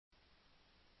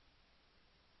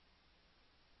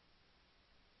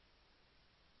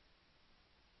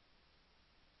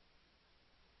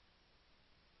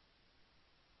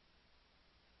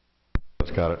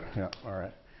it's got it. Yeah, all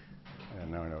right.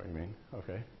 And now I know what you mean.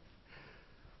 Okay.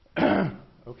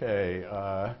 Okay,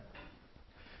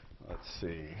 let's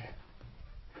see.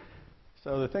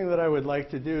 So the thing that I would like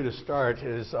to do to start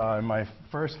is my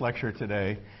first lecture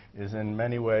today is in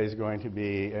many ways going to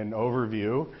be an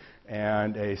overview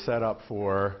and a setup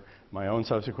for my own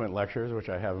subsequent lectures, which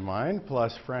I have in mind,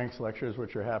 plus Frank's lectures,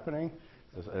 which are happening.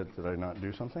 Did I not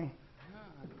do something?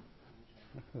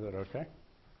 Is that okay?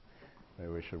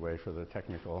 Maybe we should wait for the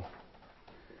technical.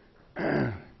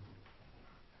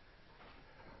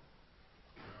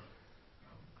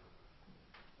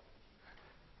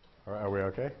 Are we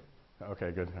okay?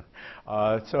 Okay, good.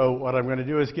 So what I'm going to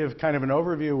do is give kind of an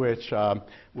overview, which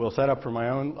we'll set up for my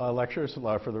own lectures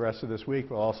for the rest of this week.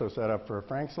 We'll also set up for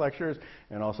Frank's lectures,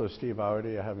 and also Steve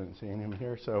Audi. I haven't seen him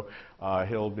here, so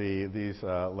he'll be. These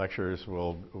lectures this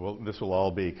will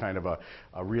all be kind of a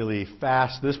really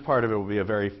fast. This part of it will be a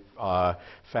very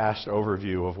fast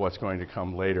overview of what's going to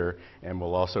come later, and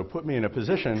will also put me in a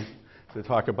position to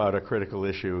talk about a critical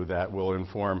issue that will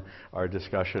inform our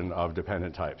discussion of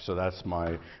dependent types. So that's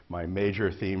my major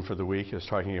theme for the week, is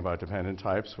talking about dependent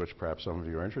types, which perhaps some of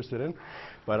you are interested in.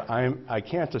 But I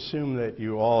can't assume that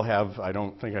you all have, I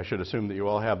don't think I should assume that you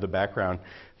all have the background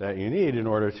that you need in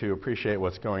order to appreciate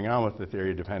what's going on with the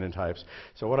theory of dependent types.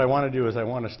 So what I want to do is I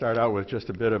want to start out with just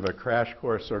a bit of a crash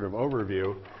course sort of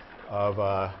overview of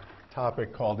a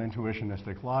topic called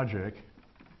intuitionistic logic,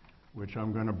 which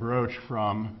I'm going to broach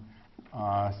from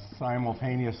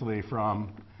simultaneously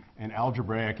from an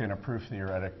algebraic and a proof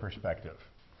theoretic perspective.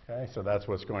 Okay, so that's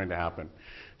what's going to happen.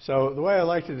 So the way I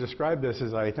like to describe this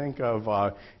is I think of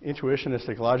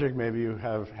intuitionistic logic. Maybe you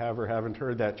have or haven't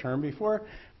heard that term before,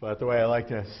 but the way I like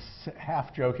to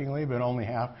half jokingly, but only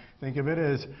half, think of it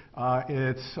is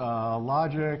it's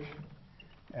logic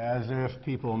as if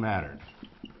people mattered.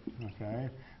 Okay,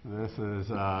 this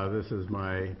is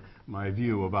my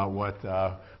view about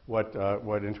what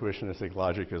intuitionistic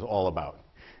logic is all about.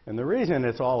 And the reason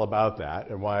it's all about that,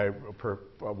 and why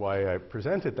I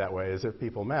present it that way, as if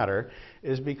people matter,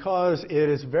 is because it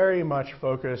is very much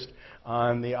focused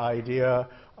on the idea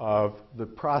of the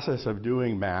process of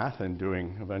doing math and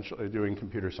eventually doing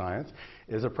computer science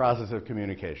is a process of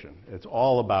communication. It's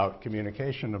all about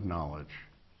communication of knowledge.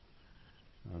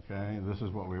 Okay, this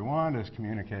is what we want, is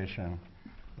communication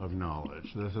of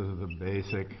knowledge. This is the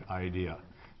basic idea.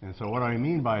 And so what I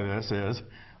mean by this is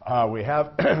we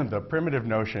have the primitive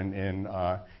notion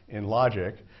in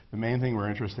logic. The main thing we're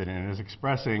interested in is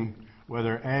expressing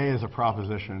whether A is a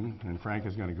proposition, and Frank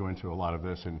is going to go into a lot of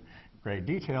this in great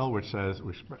detail, which says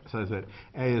that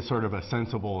A is sort of a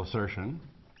sensible assertion.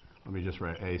 Let me just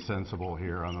write A sensible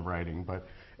here on the writing, but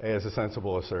A is a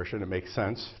sensible assertion. It makes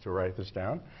sense to write this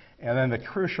down. And then the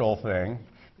crucial thing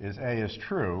is A is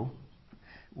true,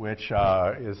 which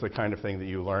is the kind of thing that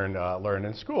you learn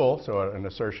in school. So an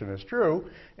assertion is true,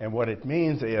 and what it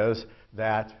means is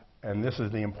that, and this is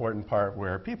the important part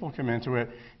where people come into it,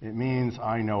 it means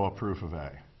I know a proof of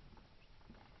A.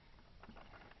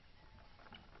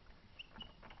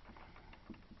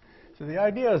 So the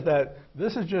idea is that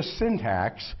this is just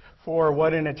syntax for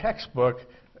what in a textbook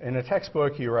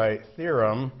you write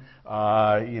theorem, there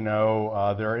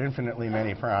are infinitely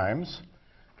many primes.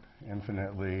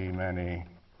 Infinitely many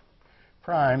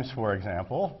primes, for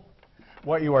example.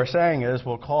 What you are saying is,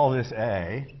 we'll call this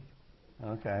A.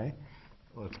 Okay,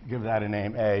 let's give that a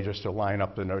name A just to line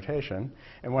up the notation.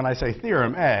 And when I say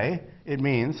theorem A, it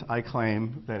means I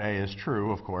claim that A is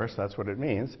true, of course, that's what it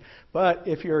means. But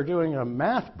if you're doing a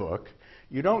math book,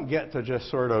 you don't get to just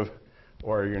sort of,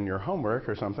 or in your homework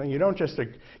or something, you don't just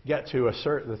get to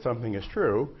assert that something is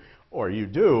true, or you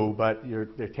do, but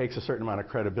it takes a certain amount of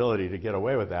credibility to get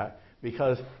away with that.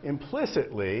 Because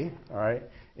implicitly, all right,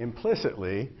 is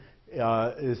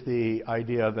the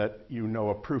idea that you know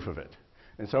a proof of it.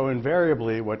 And so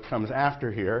invariably what comes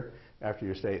after here, after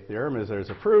you state theorem, is there's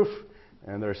a proof,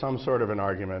 and there's some sort of an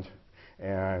argument,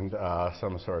 and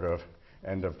some sort of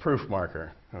end of proof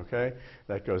marker, okay,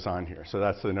 that goes on here. So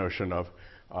that's the notion of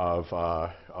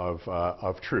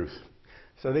truth.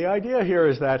 So the idea here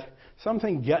is that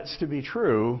something gets to be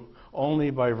true only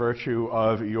by virtue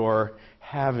of your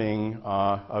having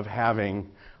a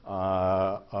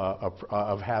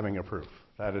proof.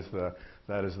 That is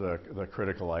the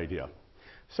critical idea.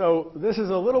 So this is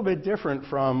a little bit different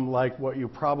from like what you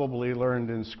probably learned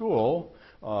in school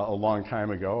a long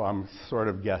time ago. I'm sort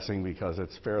of guessing because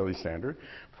it's fairly standard.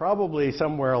 Probably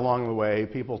somewhere along the way,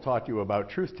 people taught you about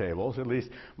truth tables. At least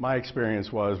my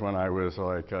experience was when I was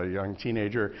like a young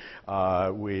teenager.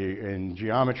 In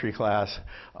geometry class,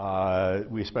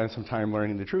 we spent some time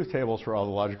learning the truth tables for all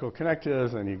the logical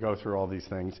connectives, and you go through all these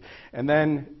things. And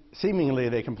then seemingly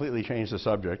they completely change the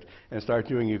subject and start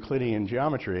doing Euclidean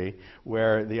geometry,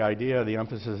 where the idea, the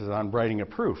emphasis is on writing a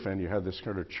proof, and you have this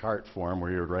sort of chart form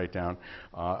where you would write down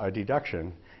a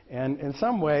deduction. And in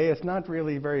some way, it's not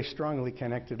really very strongly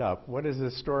connected up. What does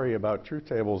this story about truth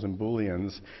tables and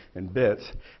booleans and bits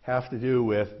have to do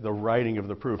with the writing of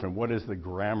the proof, and what is the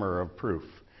grammar of proof?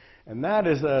 And that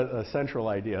is a central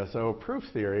idea. So proof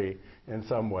theory, in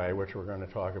some way, which we're going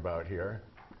to talk about here,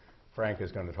 Frank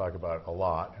is going to talk about a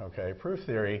lot, okay? Proof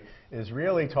theory is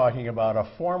really talking about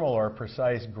a formal or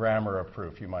precise grammar of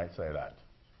proof, you might say that.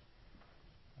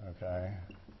 Okay?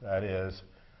 That is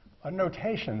a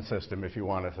notation system, if you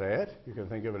want to say it. You can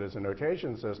think of it as a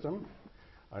notation system,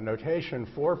 a notation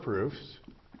for proofs.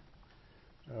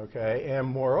 Okay? And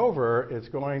moreover, it's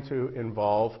going to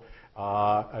involve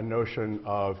a notion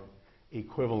of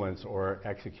equivalence or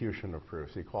execution of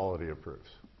proofs, equality of proofs.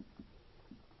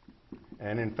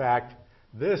 And in fact,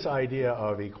 this idea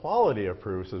of equality of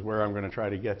proofs is where I'm going to try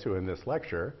to get to in this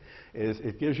lecture, is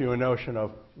it gives you a notion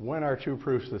of when are two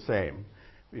proofs the same.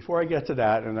 Before I get to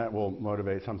that, and that will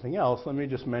motivate something else, let me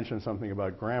just mention something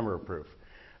about grammar of proof.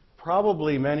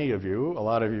 Probably many of you, a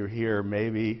lot of you here,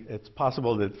 maybe, it's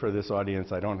possible that for this audience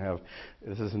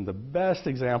this isn't the best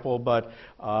example, but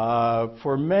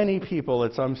for many people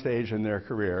at some stage in their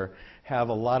career have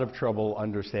a lot of trouble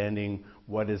understanding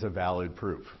what is a valid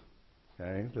proof.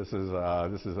 Okay?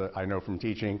 I know from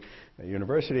teaching at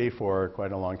university for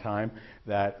quite a long time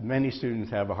that many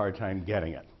students have a hard time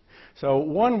getting it. So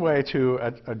one way to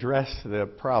address the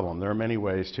problem, there are many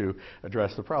ways to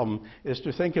address the problem, is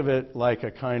to think of it like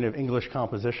a kind of English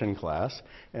composition class,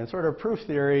 and sort of proof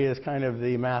theory is kind of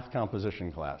the math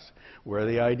composition class, where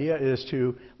the idea is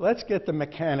to, let's get the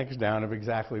mechanics down of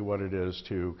exactly what it is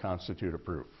to constitute a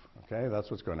proof. Okay? That's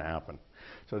what's going to happen.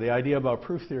 So the idea about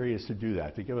proof theory is to do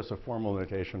that, to give us a formal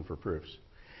notation for proofs.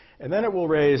 And then it will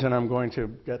raise, and I'm going to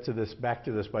get to this, back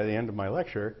to this by the end of my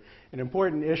lecture, an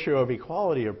important issue of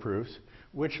equality of proofs,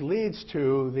 which leads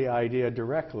to the idea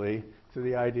directly to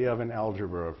the idea of an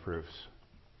algebra of proofs.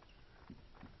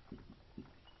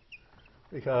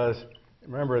 Because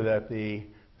remember that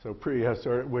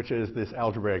which is this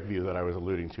algebraic view that I was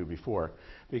alluding to before.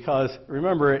 Because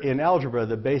remember, in algebra,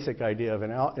 the basic idea of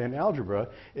in algebra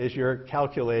is you're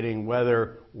calculating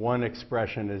whether one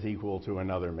expression is equal to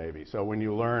another, maybe. So when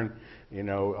you learn,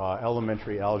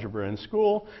 elementary algebra in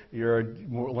school, you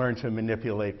learn to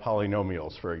manipulate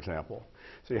polynomials, for example.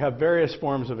 So you have various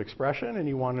forms of expression, and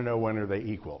you want to know when are they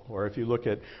equal. Or if you look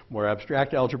at more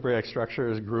abstract algebraic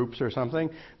structures, groups or something,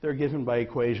 they're given by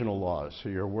equational laws. So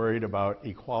you're worried about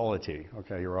equality.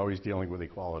 Okay, you're always dealing with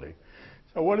equality.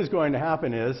 So what is going to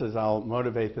happen is I'll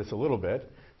motivate this a little bit.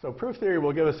 So proof theory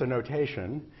will give us a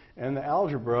notation, and the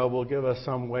algebra will give us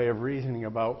some way of reasoning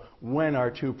about when are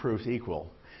two proofs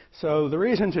equal. So the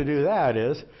reason to do that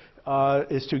is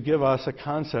to give us a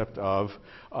concept of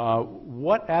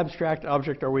what abstract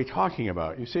object are we talking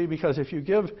about. You see, because if you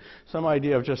give some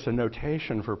idea of just a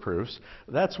notation for proofs,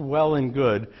 that's well and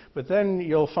good, but then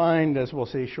you'll find, as we'll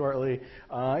see shortly,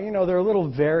 there are little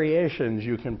variations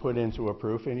you can put into a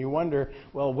proof, and you wonder,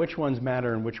 well, which ones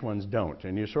matter and which ones don't.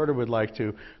 And you sort of would like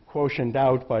to quotient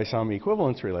out by some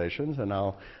equivalence relations, and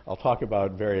I'll talk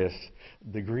about various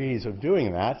degrees of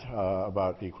doing that,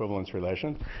 about the equivalence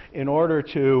relation, in order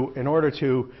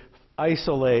to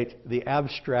isolate the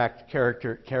abstract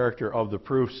character of the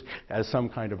proofs as some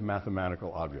kind of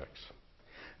mathematical objects.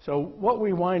 So what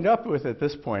we wind up with at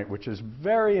this point, which is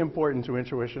very important to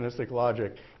intuitionistic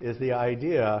logic, is the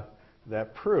idea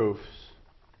that proofs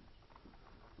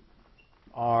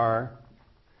are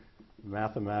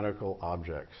mathematical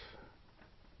objects.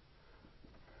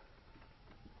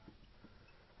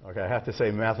 Okay, I have to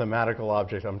say mathematical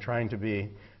object. I'm trying to be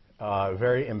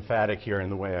very emphatic here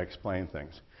in the way I explain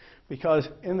things. Because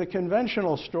in the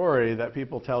conventional story that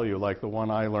people tell you, like the one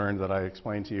I learned that I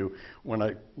explained to you when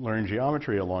I learned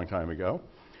geometry a long time ago,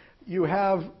 you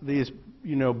have these,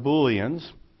 Booleans.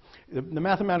 The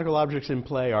mathematical objects in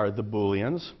play are the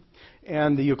Booleans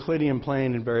and the Euclidean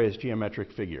plane and various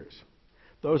geometric figures.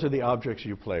 Those are the objects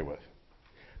you play with.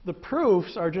 The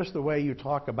proofs are just the way you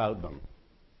talk about them.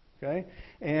 Okay?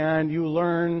 And you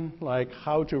learn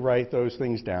how to write those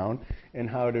things down and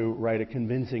how to write a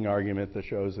convincing argument that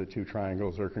shows that two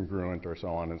triangles are congruent or so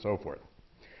on and so forth.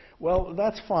 Well,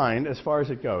 that's fine as far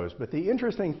as it goes. But the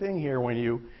interesting thing here when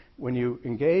you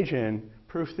engage in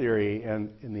proof theory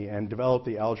and develop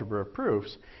the algebra of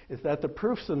proofs is that the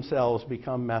proofs themselves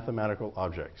become mathematical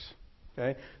objects.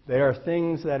 Okay? They are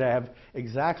things that have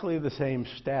exactly the same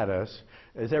status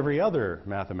as every other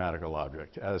mathematical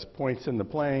object, as points in the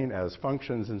plane, as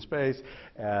functions in space,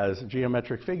 as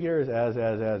geometric figures,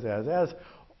 as.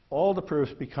 all the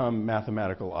proofs become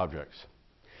mathematical objects.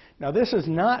 Now, this is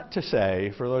not to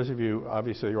say, for those of you,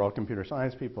 obviously you're all computer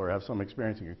science people or have some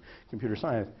experience in computer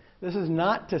science, this is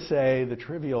not to say the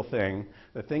trivial thing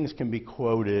that things can be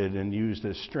quoted and used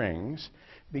as strings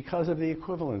because of the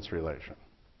equivalence relation.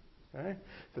 Okay?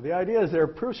 So the idea is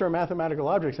proofs are mathematical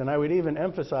objects, and I would even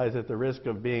emphasize at the risk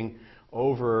of being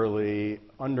overly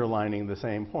underlining the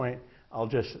same point,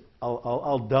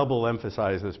 I'll double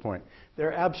emphasize this point.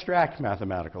 They're abstract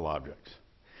mathematical objects,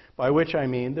 by which I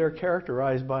mean they're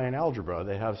characterized by an algebra.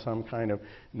 They have some kind of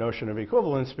notion of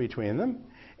equivalence between them,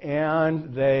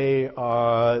 and they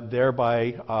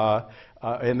thereby,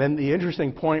 and then the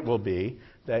interesting point will be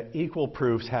that equal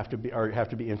proofs have to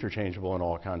be interchangeable in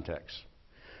all contexts.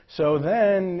 So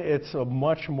then it's a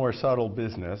much more subtle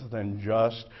business than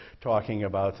just talking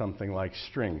about something like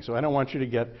strings. So I don't want you to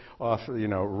get off,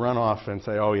 run off and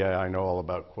say, oh yeah, I know all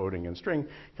about quoting and string,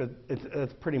 because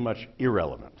it's pretty much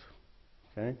irrelevant.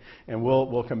 Okay? And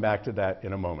we'll come back to that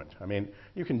in a moment. I mean,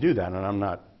 you can do that, and I'm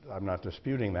not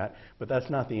disputing that, but that's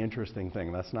not the interesting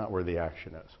thing. That's not where the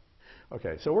action is.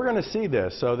 Okay, so we're going to see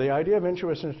this. So the idea of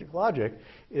intuitionistic logic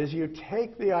is you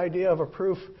take the idea of a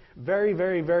proof very,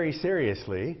 very, very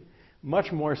seriously,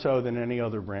 much more so than any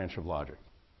other branch of logic.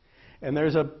 And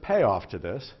there's a payoff to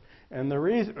this, and there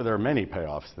are many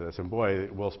payoffs to this, and boy,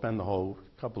 we'll spend the whole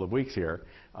couple of weeks here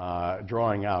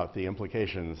drawing out the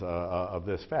implications of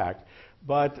this fact.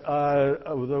 But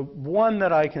the one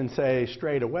that I can say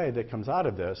straight away that comes out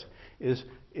of this is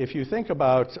if you think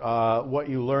about what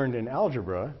you learned in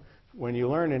algebra, when you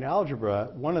learn in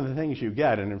algebra, one of the things you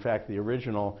get, and in fact the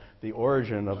origin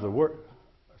of the word,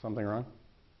 something wrong?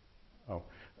 Oh,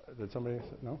 did somebody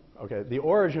say no? Okay, the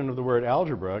origin of the word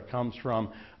algebra comes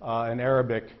from an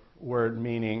Arabic word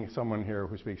meaning, someone here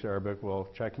who speaks Arabic will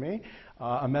check me,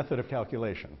 a method of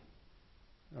calculation.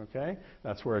 Okay,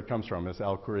 that's where it comes from. It's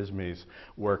Al-Khwarizmi's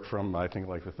work from, I think,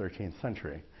 like the 13th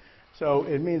century. So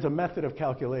it means a method of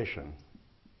calculation.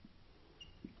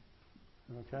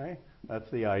 Okay, that's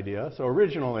the idea. So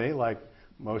originally, like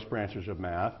most branches of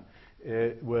math,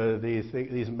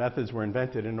 these methods were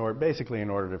invented basically in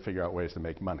order to figure out ways to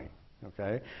make money.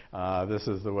 Okay, this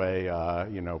is the way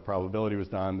probability was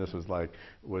done. This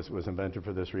was invented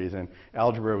for this reason.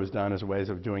 Algebra was done as ways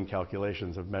of doing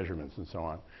calculations of measurements and so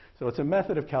on. So it's a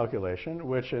method of calculation,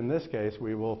 which in this case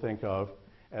we will think of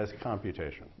as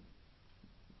computation.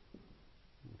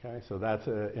 Okay, so that's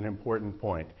an important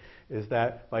point, is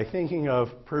that by thinking of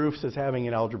proofs as having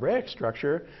an algebraic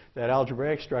structure, that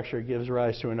algebraic structure gives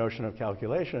rise to a notion of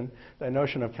calculation. That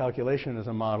notion of calculation is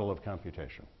a model of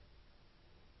computation.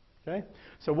 Okay?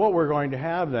 So what we're going to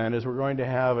have then is we're going to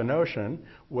have a notion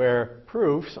where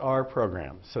proofs are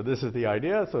programs. So this is the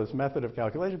idea. So it's method of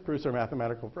calculation. Proofs are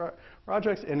mathematical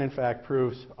projects, and in fact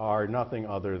proofs are nothing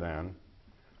other than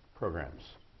programs,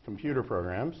 computer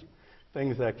programs,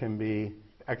 things that can be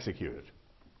executed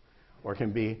or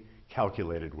can be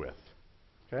calculated with.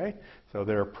 Okay? So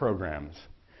they're programs.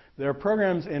 They're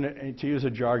programs, to use a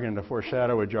jargon, to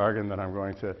foreshadow a jargon that I'm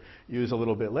going to use a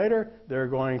little bit later, they're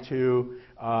going to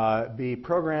be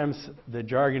programs, the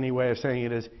jargony way of saying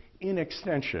it is in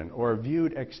extension or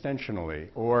viewed extensionally,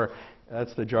 or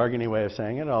that's the jargony way of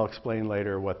saying it. I'll explain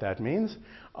later what that means,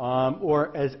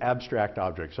 or as abstract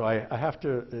objects. So I have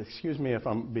to, excuse me if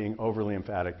I'm being overly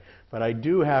emphatic, but I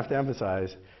do have to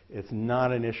emphasize it's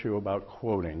not an issue about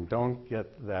quoting. Don't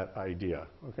get that idea,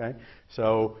 okay?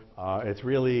 So it's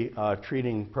really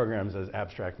treating programs as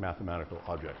abstract mathematical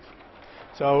objects.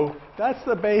 So that's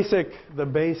the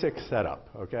basic setup,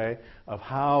 okay, of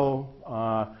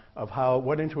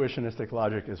what intuitionistic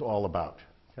logic is all about,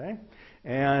 okay?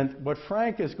 And what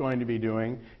Frank is going to be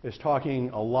doing is talking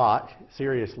a lot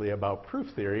seriously about proof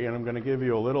theory, and I'm going to give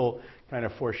you a little kind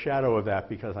of foreshadow of that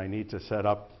because I need to set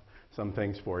up some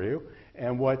things for you.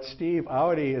 And what Steve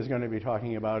Audi is going to be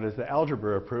talking about is the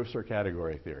algebra of proofs or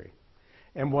category theory.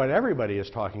 And what everybody is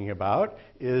talking about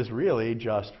is really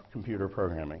just computer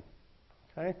programming.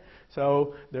 Okay?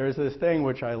 So there's this thing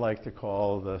which I like to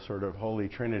call the sort of holy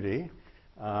trinity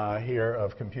here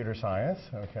of computer science.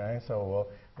 Okay? So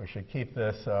we should keep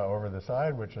this over the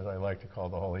side, which is I like to call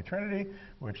the holy trinity,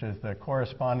 which is the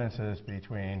correspondences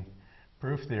between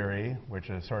proof theory, which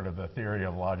is sort of the theory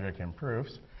of logic and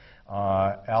proofs,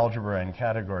 algebra and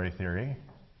category theory.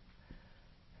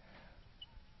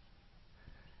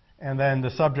 And then the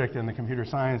subject in the computer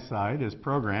science side is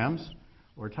programs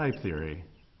or type theory.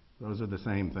 Those are the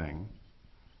same thing.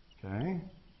 Okay?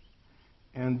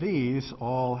 And these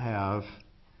all have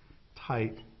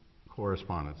tight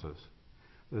correspondences.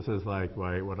 This is like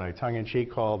what I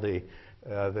tongue-in-cheek call the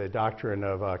doctrine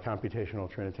of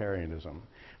computational Trinitarianism,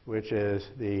 which is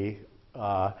the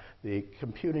the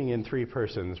computing in three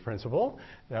persons principle,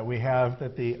 that we have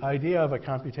that the idea of a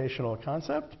computational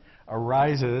concept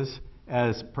arises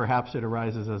as, perhaps it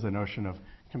arises as a notion of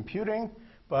computing,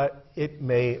 but it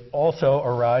may also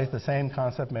arise, the same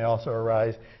concept may also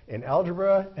arise in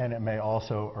algebra, and it may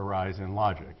also arise in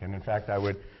logic. And in fact, I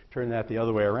would turn that the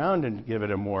other way around and give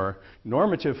it a more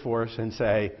normative force and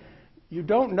say, you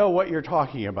don't know what you're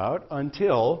talking about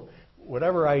until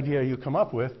whatever idea you come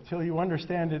up with, till you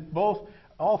understand it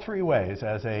all three ways,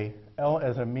 as a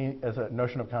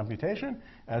notion of computation,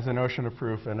 as a notion of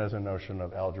proof, and as a notion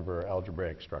of algebra or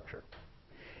algebraic structure.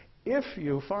 If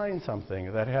you find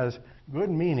something that has good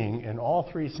meaning in all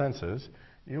three senses,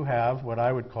 you have what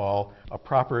I would call a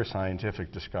proper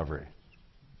scientific discovery.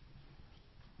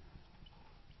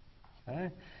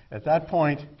 Okay? At that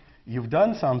point, you've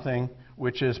done something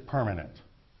which is permanent.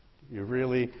 You've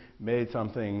really made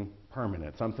something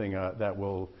permanent, something that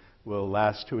will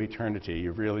last to eternity.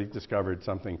 You've really discovered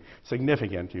something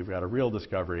significant. You've got a real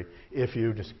discovery if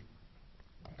you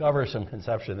discover some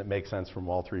conception that makes sense from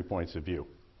all 3 points of view.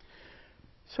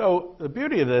 So the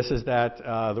beauty of this is that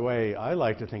the way I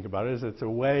like to think about it is it's a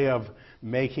way of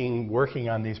making working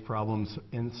on these problems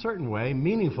in a certain way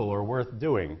meaningful or worth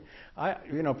doing.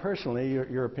 Personally,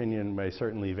 your opinion may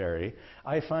certainly vary.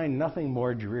 I find nothing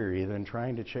more dreary than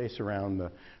trying to chase around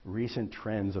the recent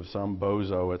trends of some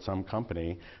bozo at some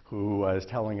company who is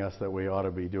telling us that we ought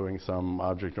to be doing some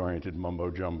object-oriented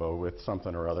mumbo-jumbo with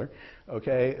something or other.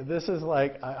 Okay, this is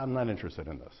like, I'm not interested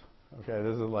in this. Okay,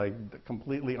 this is like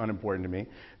completely unimportant to me.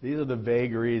 These are the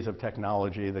vagaries of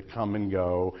technology that come and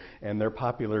go, and they're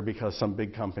popular because some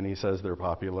big company says they're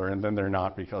popular, and then they're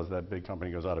not because that big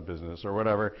company goes out of business or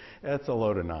whatever. It's a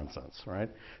load of nonsense, right?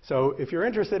 So if you're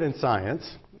interested in science,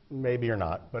 maybe you're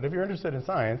not, but if you're interested in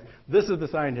science, this is the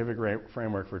scientific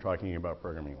framework for talking about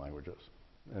programming languages,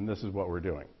 and this is what we're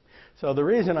doing. So the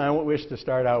reason I wish to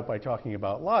start out by talking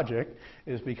about logic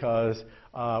is because,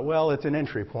 well, it's an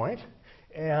entry point.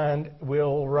 And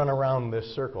we'll run around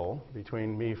this circle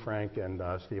between me, Frank, and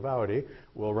Steve Audi.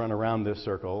 We'll run around this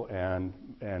circle and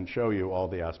show you all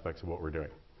the aspects of what we're doing.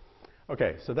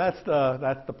 Okay, so that's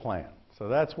the plan. So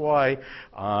that's why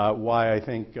I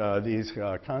think these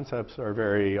concepts are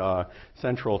very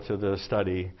central to the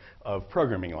study of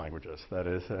programming languages. That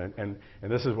is, and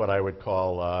this is what I would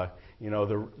call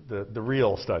the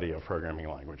real study of programming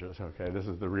languages. Okay, this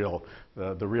is the real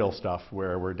stuff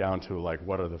where we're down to like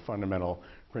what are the fundamental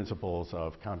principles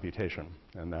of computation,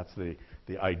 and that's the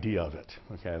idea of it.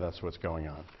 Okay, that's what's going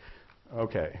on.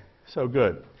 Okay, so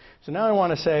good. So now I want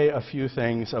to say a few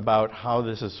things about how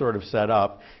this is sort of set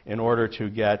up in order to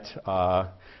get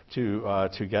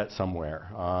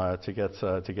somewhere, to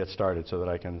get started, so that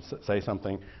I can say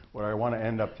something. What I want to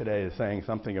end up today is saying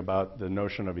something about the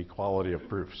notion of equality of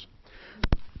proofs.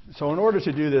 So in order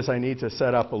to do this, I need to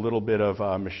set up a little bit of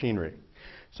machinery.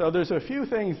 So there's a few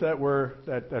things that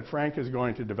Frank is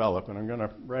going to develop, and I'm going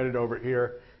to write it over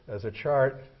here as a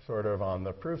chart, sort of on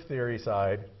the proof theory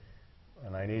side.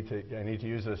 And I need to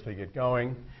use this to get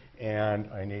going, and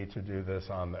I need to do this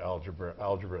on the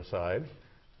algebra side.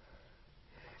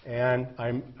 And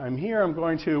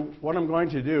what I'm going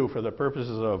to do for the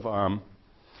purposes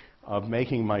of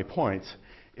making my points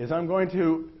is I'm going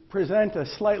to present a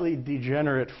slightly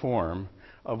degenerate form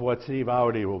of what Steve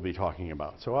Audi will be talking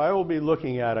about. So I will be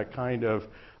looking at a kind of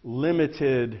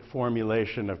limited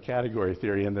formulation of category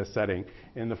theory in this setting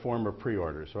in the form of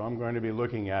preorders. So I'm going to be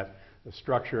looking at the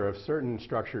structure of certain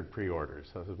structured preorders.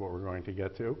 This is what we're going to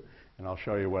get to, and I'll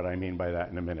show you what I mean by that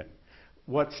in a minute.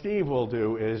 What Steve will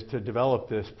do is to develop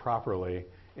this properly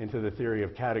into the theory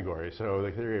of categories. So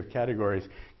the theory of categories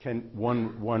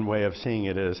one way of seeing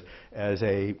it is as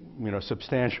a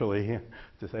substantially,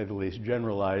 to say the least,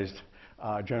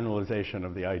 generalization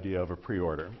of the idea of a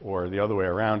preorder, or the other way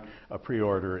around, a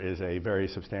preorder is a very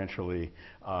substantially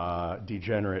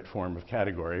degenerate form of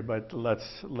category. But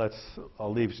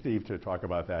I'll leave Steve to talk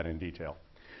about that in detail.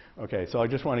 Okay, so I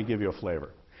just want to give you a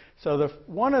flavor. So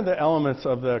one of the elements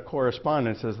of the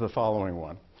correspondence is the following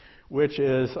one, which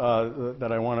is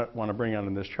that I want to bring out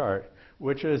in this chart,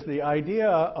 which is the idea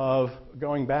of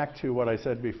going back to what I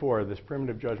said before, this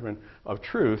primitive judgment of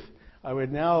truth. I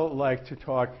would now like to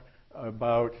talk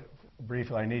about,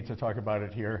 briefly, I need to talk about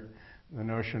it here, the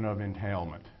notion of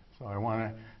entailment. So I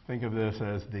want to think of this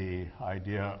as the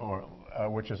idea, or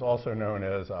which is also known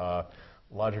as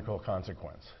logical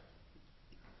consequence.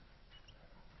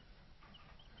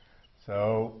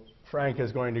 So Frank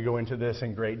is going to go into this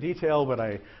in great detail, but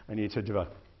I need to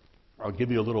I'll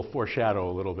give you a little foreshadow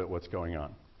a little bit what's going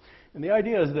on. And the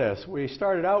idea is this. We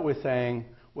started out with saying,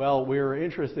 well, we were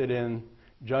interested in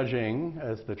judging,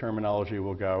 as the terminology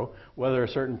will go, whether a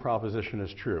certain proposition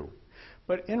is true.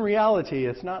 But in reality,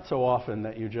 it's not so often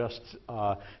that you just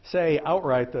say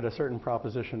outright that a certain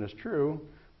proposition is true,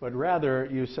 but rather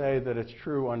you say that it's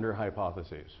true under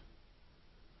hypotheses.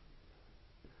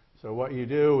 So what you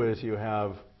do is you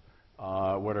have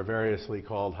what are variously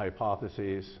called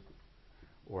hypotheses,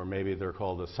 or maybe they're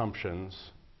called assumptions,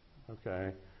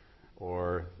 okay,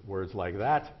 or words like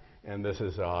that. And this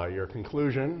is your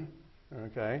conclusion,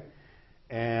 okay?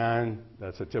 And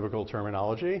that's a typical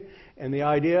terminology. And the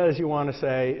idea, as you want to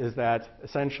say, is that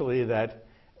essentially that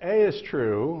A is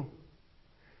true,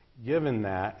 given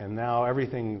that, and now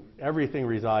everything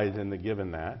resides in the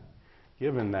given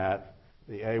that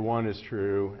the A1 is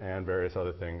true and various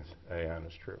other things, AN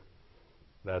is true.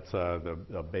 That's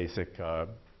the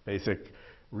basic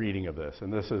reading of this.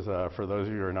 And this is, for those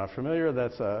of you who are not familiar,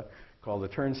 that's called a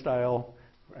turnstile.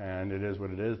 And it is what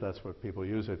it is. That's what people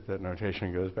use it. That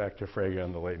notation goes back to Frege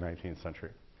in the late 19th century.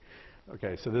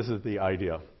 Okay, so this is the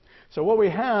idea. So what we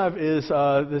have is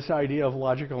this idea of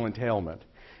logical entailment.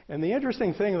 And the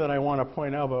interesting thing that I want to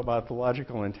point out about the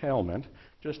logical entailment,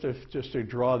 just to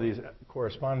draw these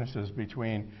correspondences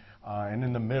between, and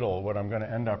in the middle, what I'm going to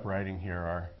end up writing here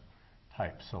are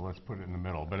types. So let's put it in the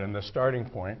middle. But in the starting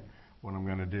point, what I'm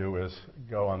going to do is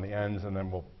go on the ends, and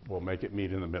then we'll make it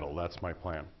meet in the middle. That's my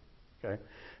plan. Okay?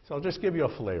 So I'll just give you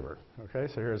a flavor. Okay?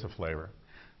 So here's a flavor.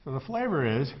 So the flavor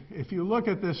is, if you look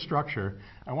at this structure,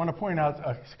 I want to point out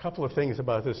a couple of things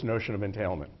about this notion of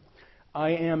entailment.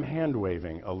 I am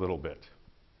hand-waving a little bit.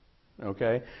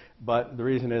 Okay? But the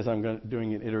reason is I'm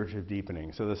doing an iterative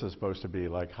deepening. So this is supposed to be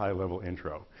like high-level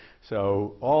intro.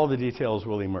 So all the details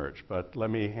will emerge, but let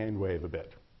me hand-wave a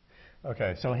bit.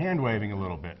 Okay, so hand-waving a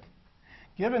little bit.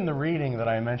 Given the reading that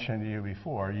I mentioned to you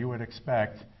before, you would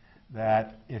expect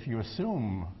that if you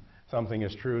assume something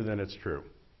is true, then it's true,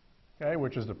 okay,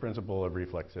 which is the principle of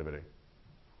reflexivity.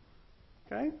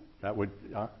 Okay,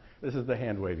 this is the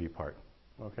hand-wavy part,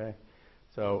 okay?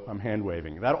 So I'm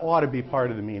hand-waving. That ought to be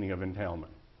part of the meaning of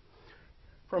entailment.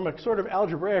 From a sort of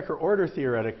algebraic or order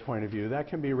theoretic point of view, that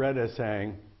can be read as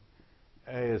saying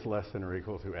A is less than or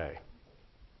equal to A.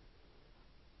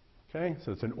 Okay,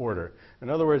 so it's an order. In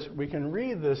other words, we can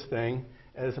read this thing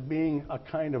as being a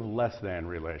kind of less than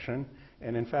relation,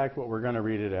 and in fact what we're going to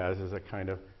read it as is a kind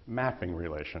of mapping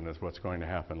relation is what's going to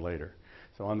happen later.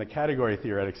 So on the category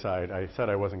theoretic side, I said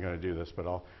I wasn't going to do this, but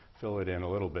I'll fill it in a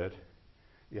little bit.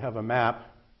 You have a map.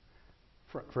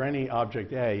 For any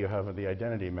object A, you have the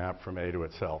identity map from A to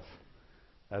itself.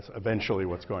 That's eventually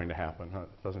what's going to happen.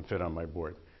 It doesn't fit on my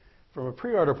board. From a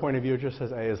pre-order point of view, it just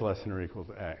says A is less than or equal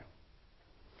to A.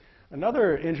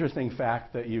 Another interesting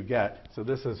fact that you get, so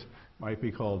this might be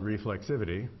called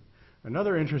reflexivity.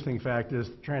 Another interesting fact is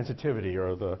transitivity,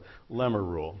 or the lemma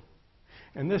rule.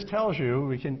 And this tells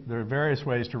you, there are various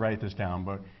ways to write this down,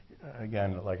 but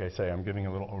again, like I say, I'm giving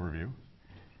a little overview.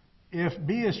 If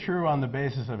B is true on the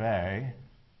basis of A,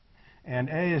 and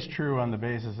A is true on the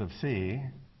basis of C,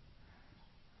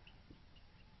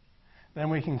 then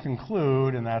we can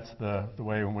conclude, and that's the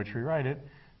way in which we write it,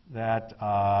 that,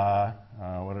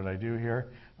 what did I do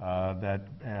here?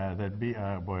 That B,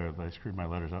 boy, I screwed my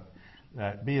letters up.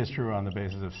 That B is true on the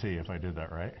basis of C, if I did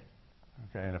that right.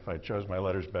 Okay, and if I chose my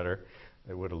letters better,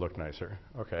 it would have looked nicer.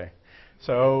 Okay,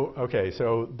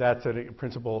 so that's a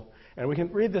principle, and we can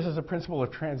read this as a principle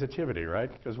of transitivity, right?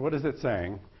 Because what is it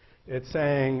saying? It's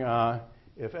saying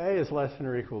if A is less than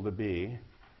or equal to B,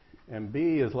 and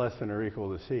B is less than or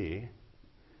equal to C,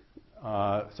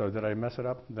 so did I mess it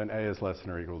up? Then A is less than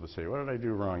or equal to C. What did I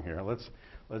do wrong here?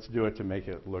 Let's do it to make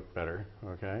it look better,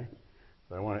 okay?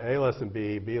 So I want A less than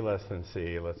B, B less than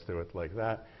C. Let's do it like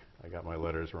that. I got my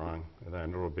letters wrong. And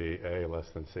then it will be A less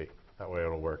than C. That way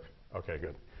it'll work. Okay,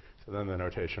 good. So then the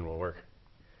notation will work.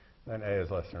 Then A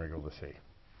is less than or equal to C.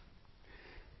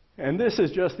 And this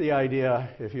is just the idea,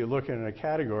 if you look in a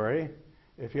category,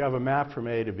 if you have a map from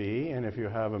A to B, and if you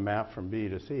have a map from B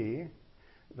to C,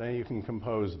 then you can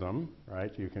compose them,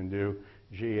 right? You can do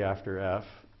G after F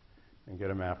and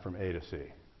get a map from A to C.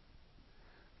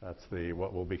 That's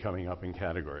what will be coming up in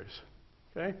categories.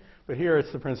 Okay? But here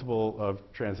it's the principle of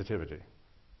transitivity.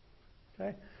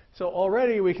 Okay? So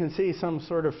already we can see some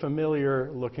sort of familiar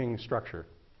looking structure,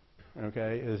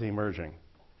 okay, is emerging.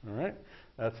 All right?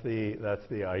 That's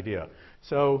the idea.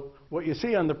 So what you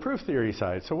see on the proof theory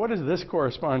side, so what does this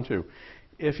correspond to?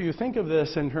 If you think of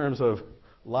this in terms of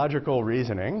logical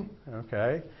reasoning,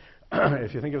 okay,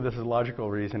 if you think of this as logical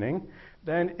reasoning,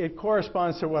 then it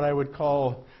corresponds to what I would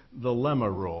call the lemma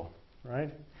rule,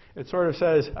 right? It sort of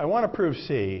says, I want to prove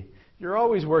C. You're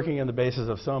always working on the basis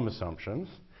of some assumptions,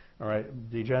 all right,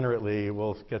 degenerately,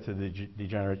 we'll get to the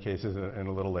degenerate cases in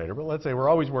a little later, but let's say we're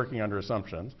always working under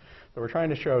assumptions, so we're trying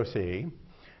to show C,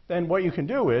 then what you can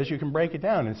do is you can break it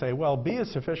down and say, well, B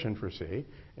is sufficient for C, and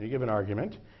you give an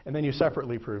argument, and then you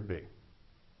separately prove B.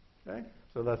 Okay?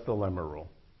 So that's the lemma rule.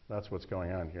 That's what's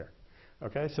going on here.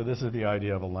 Okay, so this is the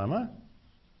idea of a lemma,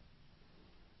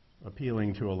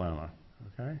 appealing to a lemma.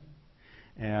 Okay?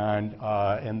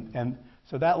 And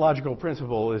so that logical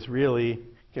principle is really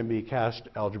can be cast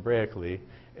algebraically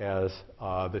as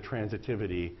the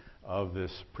transitivity of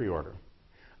this preorder.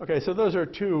 Okay, so those are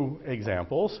two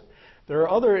examples. There are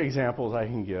other examples I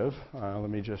can give. Let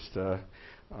me just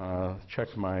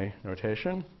check my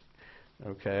notation.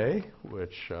 Okay,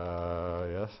 which,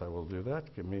 yes, I will do that.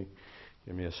 Give me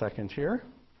a second here.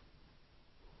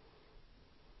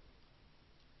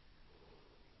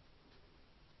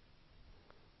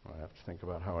 I have to think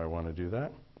about how I want to do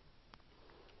that.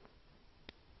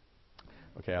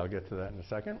 Okay, I'll get to that in a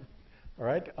second. All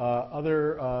right,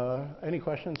 any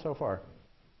questions so far?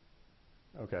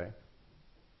 Okay.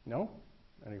 No?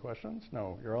 Any questions?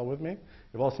 No, you're all with me?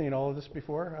 You've all seen all of this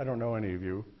before? I don't know any of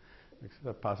you,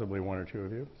 except possibly one or two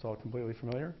of you. It's all completely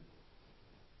familiar?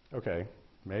 Okay,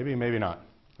 maybe, maybe not.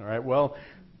 All right, well,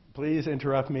 please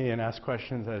interrupt me and ask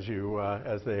questions as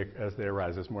they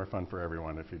arise. It's more fun for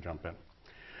everyone if you jump in.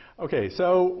 Okay,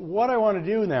 so what I want to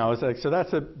do now is, so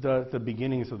that's the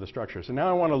beginnings of the structure. So now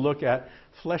I want to look at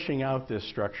fleshing out this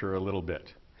structure a little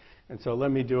bit. And so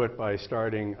let me do it by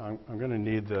starting, I'm going to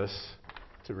need this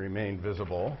to remain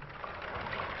visible.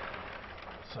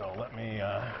 So let me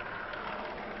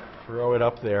throw it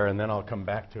up there, and then I'll come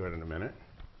back to it in a minute.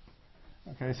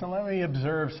 Okay, so let me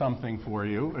observe something for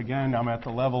you. Again, I'm at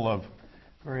the level of,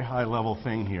 very high level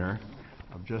thing here,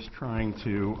 of just trying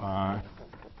to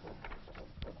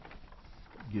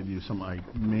give you some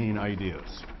main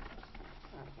ideas.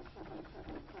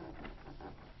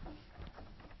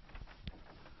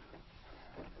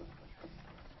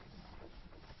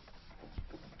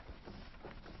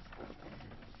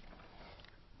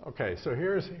 Okay, so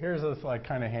here's this like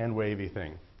kind of hand wavy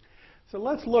thing. So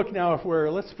let's look now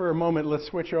let's for a moment, let's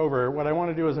switch over. What I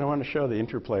want to do is I want to show the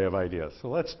interplay of ideas. So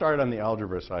let's start on the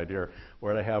algebra side here,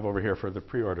 what I have over here for the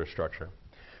preorder structure.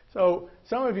 So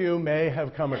some of you may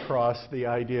have come across the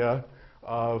idea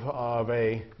of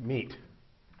a meet,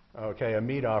 okay, a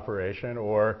meet operation,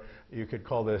 or you could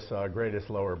call this greatest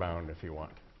lower bound if you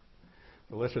want.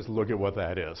 So let's just look at what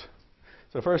that is.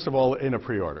 So first of all, in a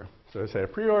preorder. So I say a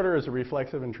preorder is a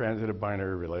reflexive and transitive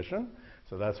binary relation.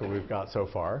 So that's what we've got so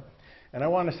far. And I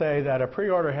want to say that a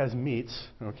preorder has meets,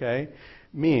 okay,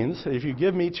 means if you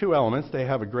give me two elements, they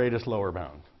have a greatest lower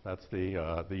bound. That's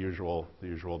the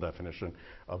usual definition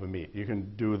of a meet. You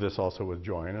can do this also with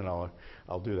join, and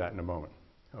I'll do that in a moment.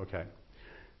 Okay.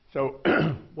 So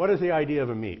what is the idea of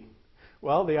a meet?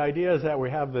 Well, the idea is that we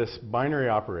have this binary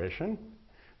operation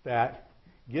that,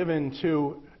 given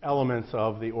two elements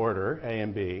of the order A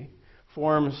and B,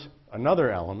 forms another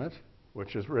element,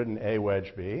 which is written A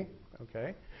wedge B,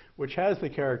 okay, which has the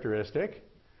characteristic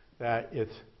that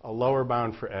it's a lower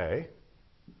bound for A.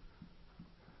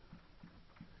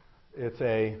 It's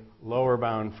a lower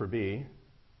bound for B.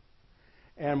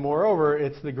 And moreover,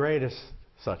 it's the greatest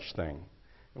such thing.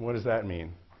 And what does that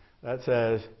mean? That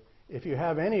says if you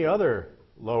have any other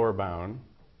lower bound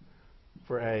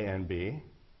for A and B,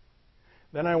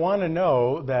 then I want to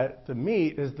know that the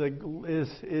meet is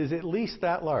at least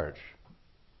that large.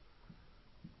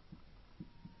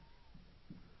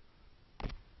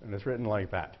 And it's written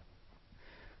like that.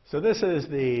 So this is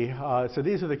so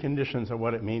these are the conditions of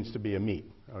what it means to be a meet.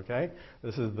 Okay,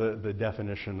 this is the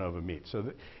definition of a meet.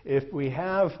 So if we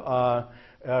have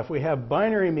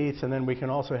binary meets, and then we can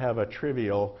also have a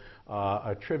trivial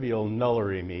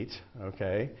nullary meet.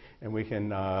 Okay, and we can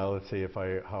let's see if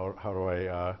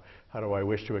how do I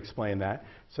wish to explain that?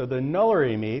 So the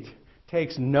nullary meet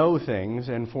takes no things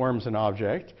and forms an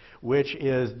object, which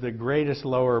is the greatest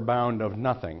lower bound of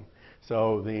nothing.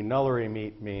 So the nullary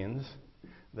meet means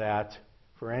that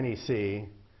for any C,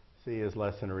 C is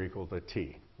less than or equal to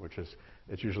T, which is,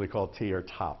 it's usually called T or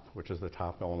top, which is the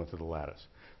top element of the lattice.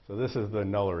 So this is the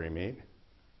nullary meet.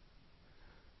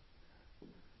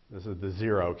 This is the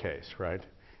 0 case, right?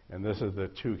 And this is the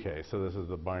 2 case, so this is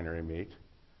the binary meet.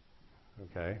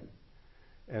 Okay?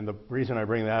 And the reason I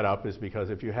bring that up is because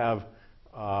if you have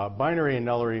binary and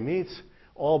nullary meets,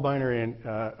 all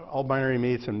binary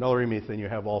meets and nullary meets, then you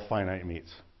have all finite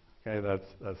meets. Okay,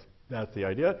 that's the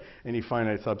idea. Any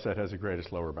finite subset has a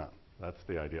greatest lower bound. That's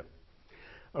the idea.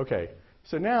 Okay,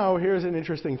 so now here's an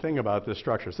interesting thing about this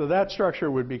structure. So that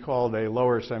structure would be called a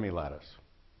lower semilattice.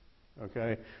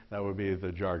 Okay? That would be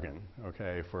the jargon,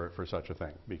 okay, for such a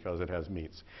thing, because it has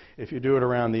meets. If you do it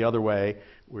around the other way,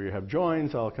 where you have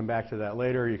joins, I'll come back to that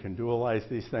later, you can dualize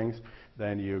these things,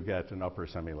 then you get an upper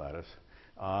semilattice.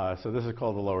 So this is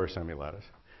called the lower semilattice.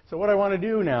 So what I want to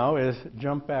do now is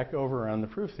jump back over on the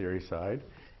proof theory side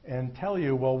and tell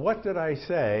you, well, what did I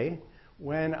say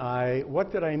when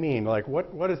what did I mean? Like,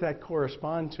 what does that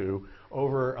correspond to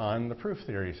over on the proof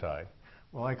theory side?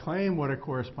 Well, I claim what it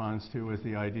corresponds to is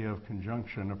the idea of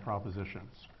conjunction of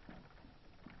propositions.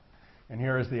 And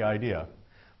here is the idea.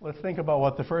 Let's think about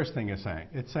what the first thing is saying.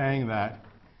 It's saying that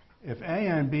if A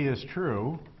and B is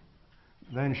true,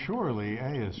 then surely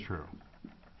A is true.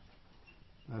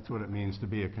 That's what it means to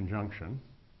be a conjunction.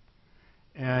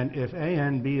 And if A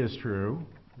and B is true,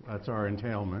 that's our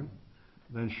entailment,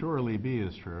 then surely B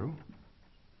is true.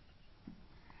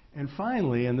 And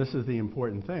finally, and this is the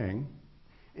important thing,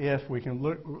 if we can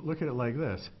look at it like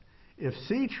this, if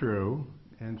C true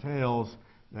entails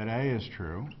that A is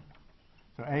true,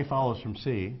 so A follows from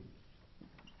C,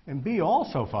 and B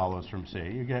also follows from C,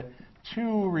 you get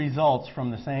two results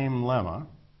from the same lemma,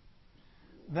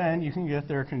 then you can get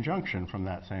their conjunction from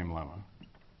that same lemma.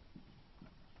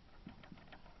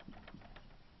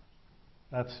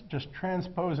 That's just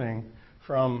transposing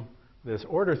from this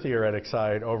order theoretic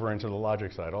side over into the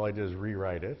logic side. All I did is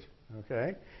rewrite it,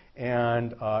 okay?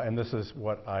 And this is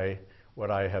what I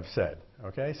have said,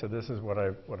 okay? So this is what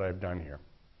I've done here,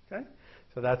 okay?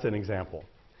 So that's an example.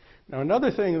 Now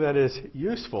another thing that is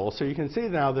useful, so you can see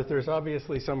now that there's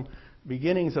obviously some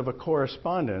beginnings of a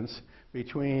correspondence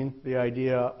between the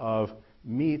idea of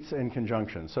meets and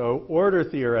conjunction. So order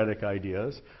theoretic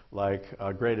ideas like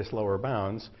greatest lower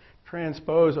bounds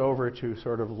transpose over to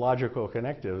sort of logical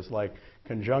connectives like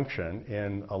conjunction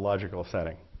in a logical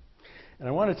setting. And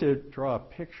I wanted to draw a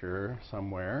picture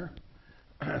somewhere.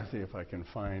 See if I can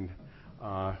find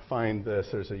this.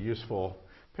 There's a useful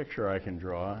picture I can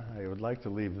draw. I would like to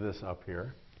leave this up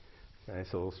here. Okay,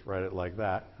 so let's write it like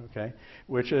that, okay?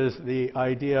 Which is the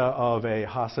idea of a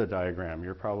Hasse diagram.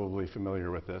 You're probably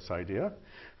familiar with this idea.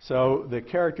 So the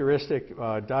characteristic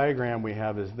diagram we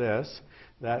have is this.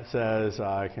 That says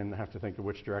I can have to think of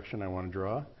which direction I want to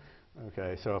draw.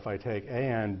 Okay, so if I take A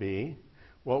and B,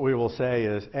 what we will say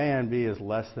is A and B is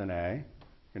less than A. You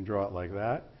can draw it like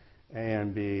that. A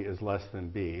and B is less than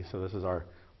B. So this is our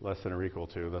less than or equal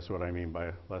to. That's what I mean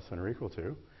by less than or equal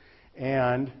to.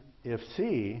 And if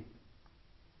C,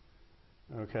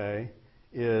 okay,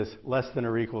 is less than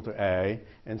or equal to A,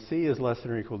 and C is less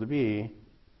than or equal to B,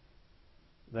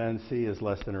 then C is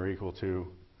less than or equal to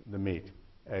the meet,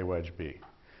 A wedge B.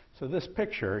 So this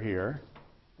picture here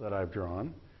that I've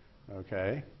drawn,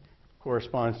 okay,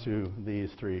 corresponds to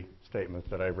these three statements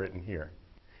that I've written here.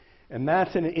 And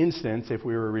that's an instance, if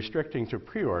we were restricting to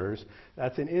preorders,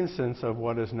 that's an instance of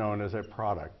what is known as a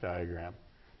product diagram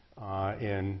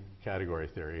in category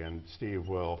theory. And Steve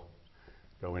will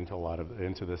go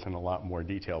into this in a lot more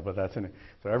detail. But that's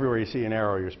so everywhere you see an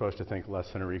arrow, you're supposed to think less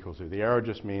than or equal to. The arrow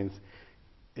just means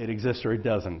it exists or it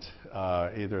doesn't.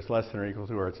 Either it's less than or equal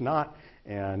to or it's not,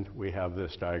 and we have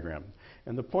this diagram.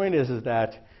 And the point is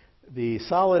that the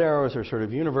solid arrows are sort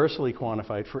of universally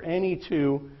quantified for any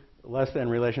two less than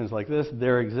relations like this.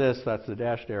 There exists, that's the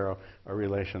dashed arrow, a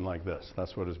relation like this.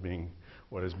 That's what is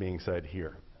being said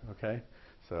here. Okay?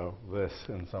 So this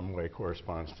in some way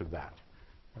corresponds to that.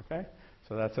 Okay?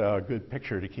 So that's a good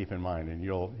picture to keep in mind, and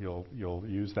you'll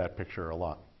use that picture a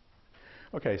lot.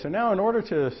 Okay, so now in order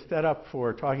to set up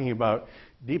for talking about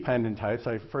dependent types,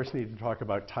 I first need to talk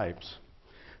about types.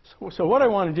 So what I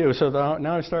want to do, so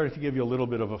now I've started to give you a little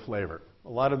bit of a flavor. A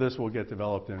lot of this will get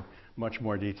developed in much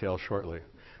more detail shortly.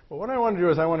 But what I want to do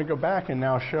is I want to go back and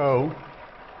now show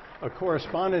a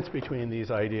correspondence between these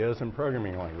ideas and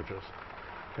programming languages.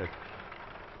 Okay.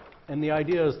 And the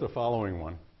idea is the following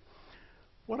one.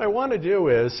 What I want to do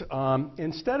is,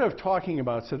 instead of talking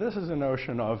about, so this is a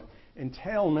notion of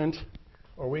entailment,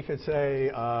 or we could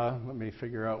say, let me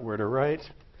figure out where to write.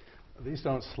 These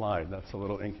don't slide, that's a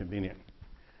little inconvenient.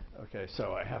 Okay,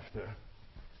 so I have to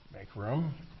make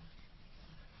room.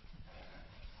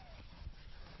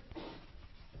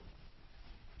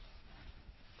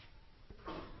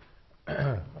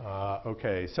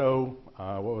 Okay, so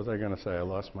what was I going to say? I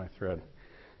lost my thread.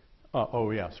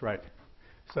 Oh, yes, right.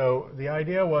 So the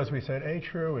idea was we said A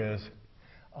true is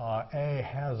A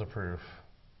has a proof.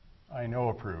 I know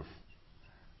a proof.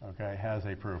 Okay, has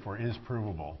a proof or is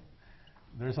provable.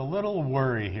 There's a little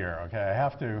worry here.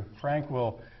 Okay, Frank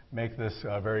will make this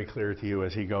very clear to you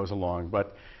as he goes along,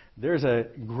 but there's a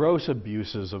gross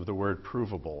abuses of the word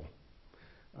provable,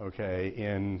 okay,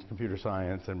 in computer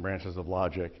science and branches of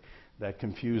logic that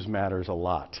confuse matters a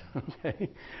lot. Okay?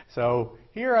 So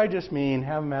here I just mean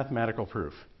have mathematical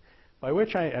proof, by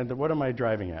which and what am I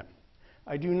driving at?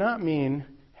 I do not mean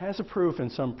has a proof in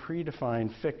some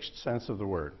predefined fixed sense of the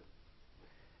word.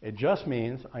 It just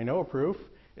means I know a proof,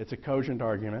 it's a cogent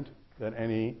argument that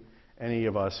any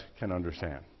of us can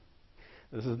understand.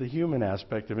 This is the human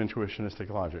aspect of intuitionistic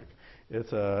logic.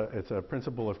 It's a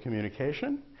principle of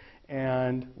communication,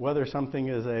 and whether something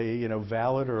is a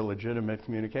valid or legitimate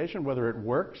communication, whether it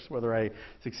works, whether I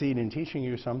succeed in teaching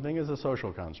you something, is a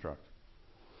social construct.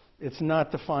 It's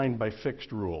not defined by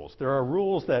fixed rules. There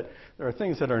are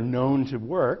things that are known to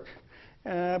work,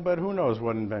 but who knows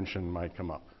what invention might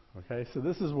come up. Okay, so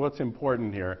this is what's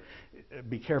important here.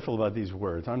 Be careful about these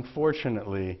words.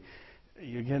 Unfortunately,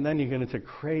 then you get into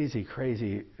crazy,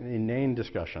 inane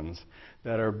discussions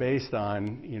that are based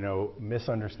on,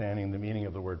 misunderstanding the meaning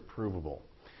of the word provable.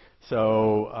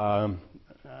 So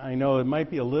I know it might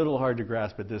be a little hard to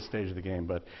grasp at this stage of the game,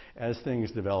 but as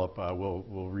things develop,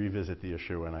 we'll revisit the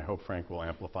issue, and I hope Frank will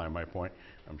amplify my point.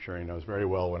 I'm sure he knows very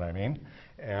well what I mean.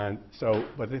 And so,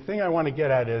 but the thing I want to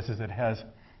get at is it has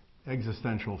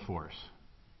existential force,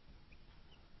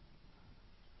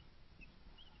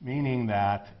 meaning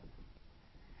that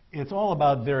it's all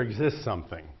about there exists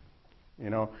something.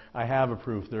 I have a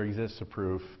proof, there exists a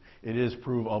proof. It is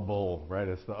provable, right?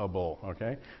 It's the able,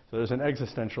 okay? So there's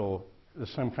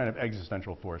some kind of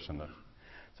existential force in this.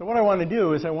 So what I want to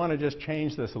do is I want to just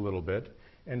change this a little bit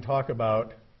and talk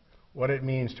about what it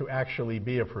means to actually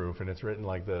be a proof, and it's written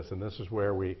like this, and this is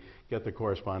where we get the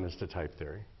correspondence to type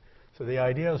theory. So the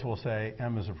idea is we'll say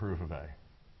M is a proof of A.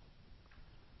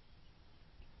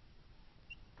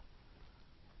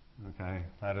 Okay,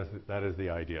 that is the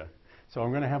idea. So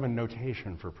I'm going to have a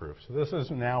notation for proof. So this is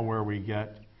now where we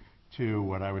get to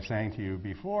what I was saying to you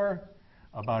before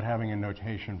about having a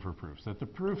notation for proofs. That the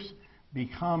proofs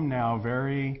become now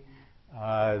very,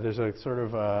 there's a sort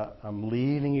of, I'm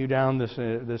leading you down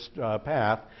this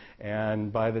path,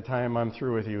 and by the time I'm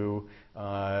through with you,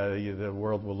 the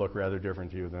world will look rather different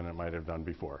to you than it might have done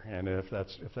before. And if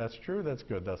that's true, that's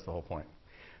good. That's the whole point.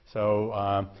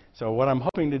 So, so what I'm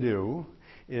hoping to do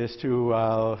is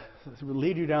to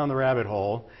lead you down the rabbit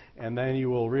hole, and then you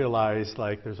will realize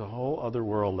like there's a whole other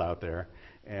world out there,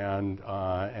 and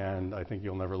I think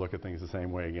you'll never look at things the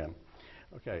same way again.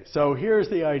 Okay, so here's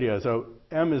the idea. So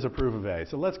M is a proof of A.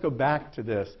 So let's go back to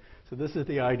this. So this is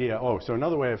the idea. Oh, so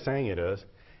another way of saying it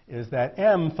is that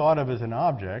M thought of as an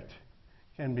object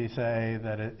can be say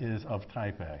that it is of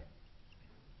type A.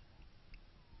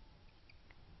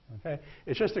 Okay,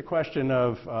 it's just a question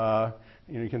of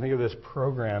you can think of this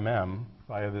program M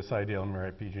via this idea. Let me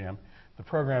write PGM. The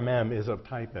program M is of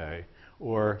type A,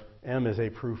 or M is a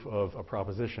proof of a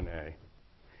proposition A.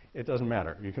 It doesn't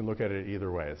matter. You can look at it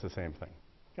either way. It's the same thing.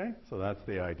 Okay, so that's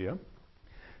the idea.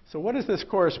 So what does this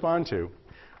correspond to?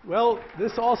 Well,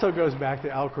 this also goes back to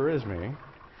algorithmy,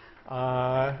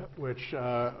 which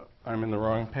I'm in the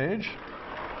wrong page.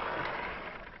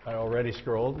 I already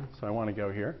scrolled, so I want to go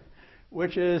here,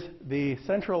 which is the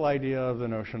central idea of the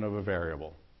notion of a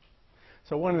variable.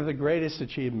 So one of the greatest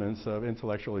achievements of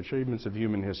intellectual achievements of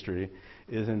human history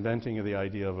is inventing the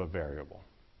idea of a variable.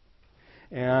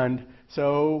 And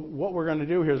so what we're going to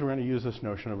do here is we're going to use this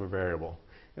notion of a variable.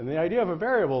 And the idea of a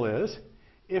variable is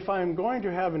if I'm going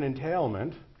to have an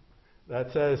entailment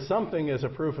that says something is a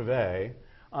proof of A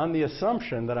on the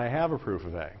assumption that I have a proof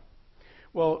of A.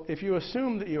 Well, if you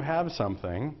assume that you have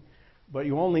something, but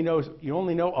you only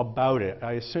know about it.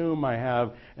 I assume I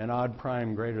have an odd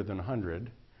prime greater than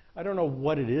 100. I don't know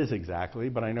what it is exactly,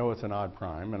 but I know it's an odd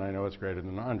prime, and I know it's greater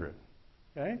than 100.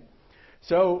 Okay?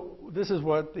 So this is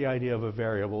what the idea of a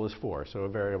variable is for, so a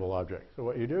variable object. So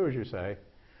what you do is you say,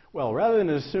 well, rather than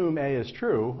assume A is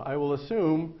true, I will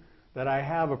assume that I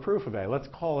have a proof of A. Let's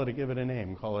call it, give it a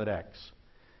name, call it X.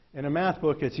 In a math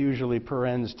book, it's usually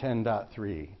parens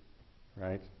 10.3,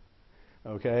 right?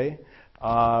 Okay?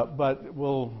 But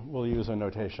we'll use a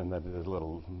notation that is a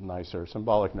little nicer,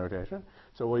 symbolic notation.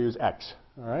 So we'll use X,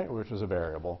 all right, which is a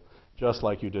variable, just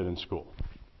like you did in school.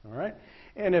 All right?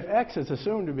 And if X is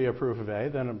assumed to be a proof of A,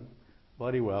 then it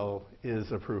bloody well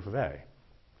is a proof of A.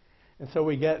 And so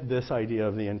we get this idea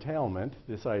of the entailment,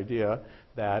 this idea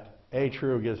that A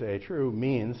true gives A true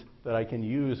means that I can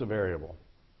use a variable.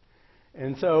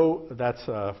 And so that's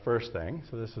the first thing.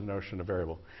 So this is the notion of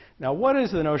variable. Now, what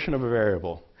is the notion of a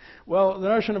variable? Well, the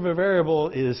notion of a variable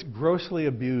is grossly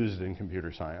abused in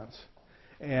computer science.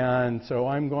 And so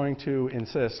I'm going to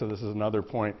insist, so this is another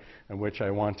point in which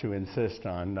I want to insist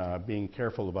on being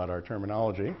careful about our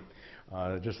terminology,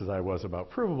 just as I was about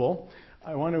provable.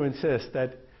 I want to insist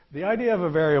that The idea of a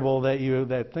variable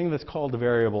that thing that's called a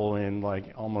variable in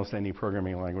like almost any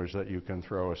programming language that you can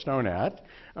throw a stone at,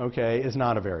 okay, is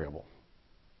not a variable.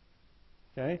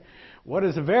 Okay? What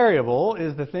is a variable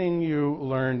is the thing you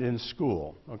learned in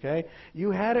school, okay?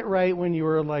 You had it right when you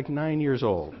were like 9 years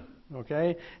old,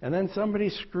 okay? And then somebody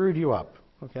screwed you up,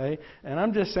 okay? And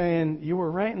I'm just saying you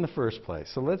were right in the first place.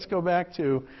 So let's go back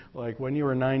to like when you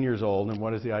were 9 years old and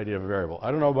what is the idea of a variable. I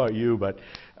don't know about you, but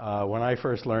when I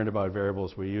first learned about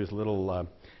variables, we used little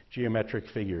geometric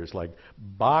figures like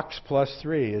box plus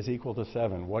 3 is equal to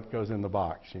 7. What goes in the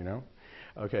box, you know?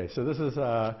 Okay, so this is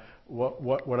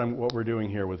what we're doing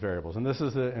here with variables. And this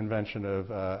is the invention of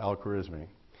Al-Khwarizmi.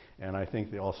 And I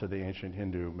think also the ancient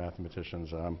Hindu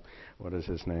mathematicians, what is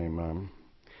his name?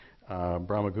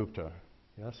 Brahmagupta.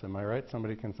 Yes, am I right?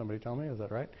 Can somebody tell me? Is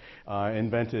that right?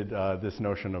 Invented this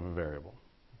notion of a variable.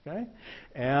 Okay?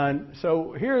 And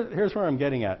so here's where I'm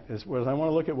getting at, is I want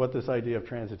to look at what this idea of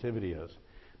transitivity is.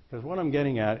 Because what I'm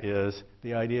getting at is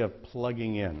the idea of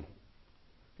plugging in.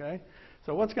 Okay?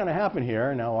 So what's going to happen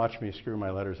here, now watch me screw my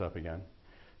letters up again.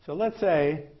 So let's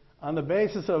say, on the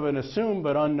basis of an assumed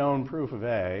but unknown proof of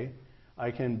A, I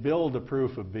can build a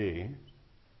proof of B.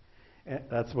 And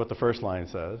that's what the first line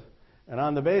says. And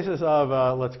on the basis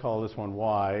of, let's call this one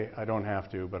Y, I don't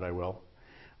have to, but I will.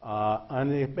 On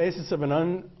the basis of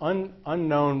an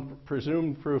unknown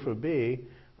presumed proof of B,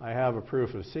 I have a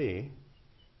proof of C.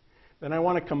 Then I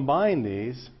want to combine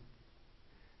these.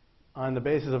 On the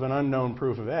basis of an unknown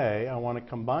proof of A, I want to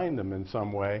combine them in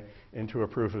some way into a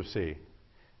proof of C.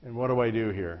 And what do I do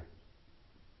here?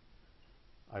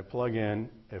 I plug in,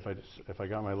 if I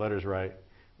got my letters right,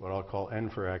 what I'll call N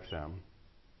for XM.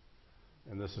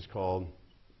 And this is called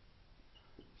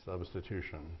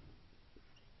substitution,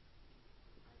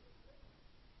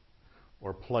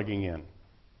 or plugging in.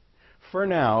 For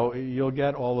now, you'll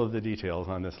get all of the details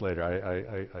on this later.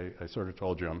 I sort of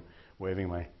told you I'm waving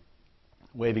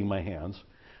my hands.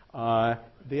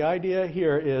 The idea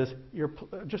here is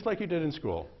just like you did in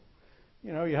school.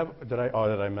 You know, did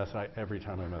I mess it up? Every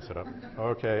time I mess it up.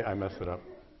 Okay, I messed it up.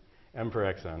 M for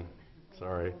XN.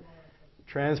 Sorry.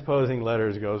 Transposing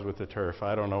letters goes with the turf.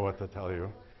 I don't know what to tell you.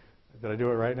 Did I do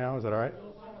it right now? Is that all right?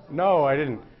 No, I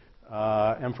didn't.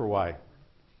 M for Y.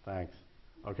 Thanks.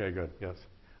 Okay, good. Yes.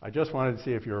 I just wanted to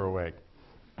see if you were awake.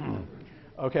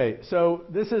 Okay, so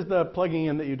this is the plugging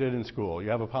in that you did in school. You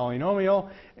have a polynomial,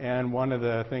 and one of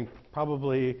the things,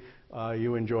 probably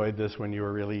you enjoyed this when you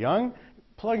were really young.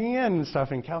 Plugging in stuff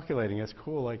and calculating, it's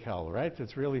cool like hell, right?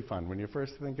 It's really fun. When you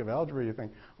first think of algebra, you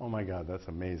think, oh my God, that's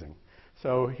amazing.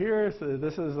 So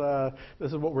this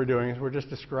is what we're doing, is we're just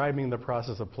describing the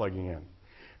process of plugging in.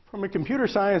 From a computer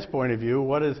science point of view,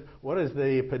 what is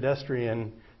the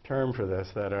pedestrian term for this?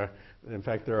 In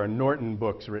fact, there are Norton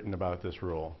books written about this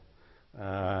rule.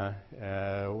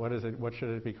 What is it? What should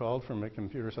it be called from a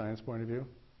computer science point of view?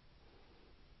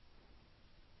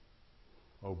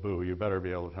 Oh, boo! You better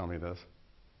be able to tell me this.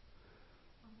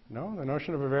 No, the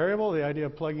notion of a variable, the idea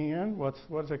of plugging in. What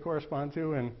does it correspond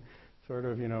to in sort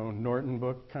of Norton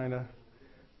book kind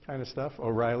of stuff?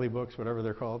 O'Reilly books, whatever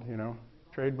they're called.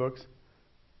 Trade books.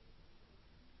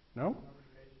 No,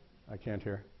 I can't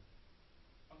hear.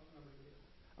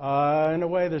 In a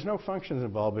way, there's no functions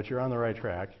involved, but you're on the right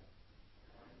track.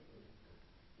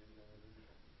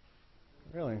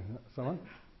 Really? Someone?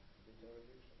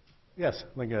 Yes,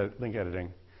 link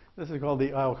editing. This is called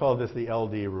I'll call this the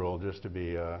LD rule, just to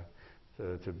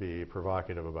be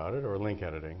provocative about it, or link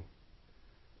editing.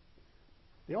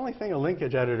 The only thing a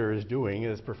linkage editor is doing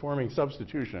is performing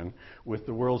substitution with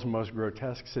the world's most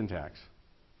grotesque syntax.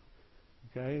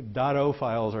 Okay? .o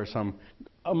files are some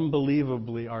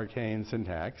unbelievably arcane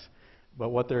syntax, but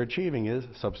what they're achieving is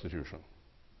substitution.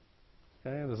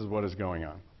 Okay? This is what is going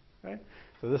on. Okay?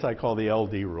 So this I call the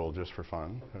LD rule, just for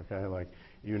fun. Okay? Like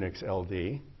Unix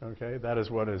LD. Okay? That's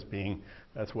what is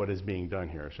being done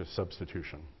here. It's just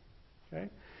substitution. Okay?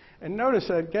 And notice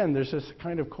that, again, there's this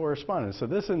kind of correspondence. So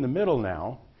this in the middle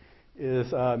now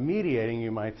is mediating,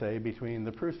 you might say, between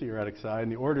the proof theoretic side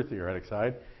and the order theoretic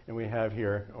side. And we have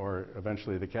here, or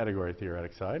eventually the category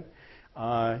theoretic side.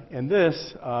 And this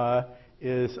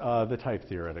is the type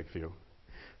theoretic view.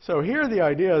 So here the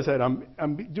idea is that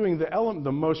I'm doing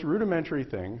the most rudimentary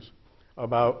things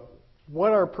about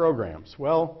what are programs.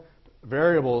 Well,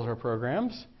 variables are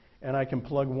programs, and I can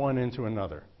plug one into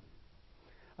another.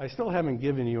 I still haven't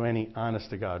given you any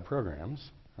honest-to-God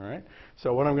programs, all right?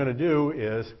 So what I'm going to do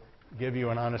is give you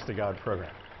an honest-to-God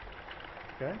program,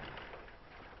 okay?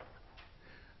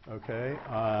 Okay,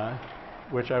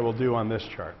 which I will do on this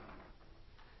chart,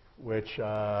 which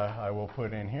I will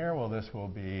put in here. Well, this will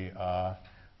be,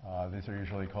 these are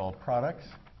usually called products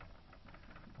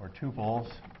or tuples,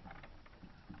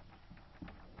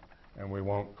 and we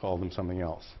won't call them something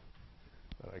else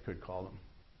that I could call them.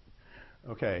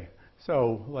 Okay,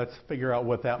 so let's figure out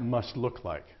what that must look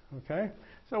like. Okay,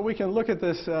 so we can look at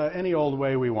this any old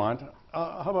way we want.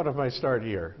 How about if I start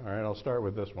here? All right, I'll start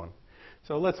with this one.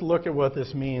 So let's look at what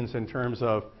this means in terms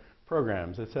of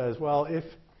programs. It says, well, if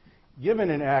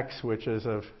given an x, which is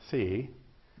of C,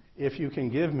 if you can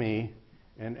give me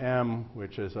an m,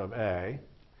 which is of A,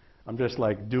 I'm just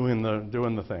like doing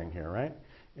the thing here, right?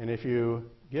 And if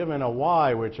you given a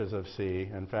y, which is of C,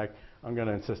 in fact, I'm going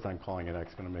to insist on calling it x.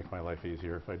 It's going to make my life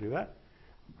easier if I do that.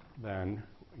 Then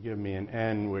give me an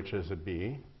n, which is a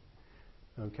B.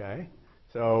 Okay.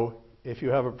 So if you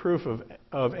have a proof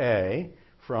of A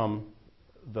from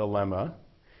the lemma,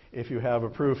 if you have a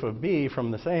proof of B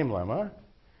from the same lemma,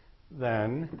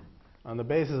 then on the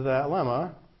basis of that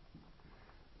lemma,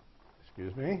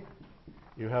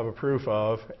 you have a proof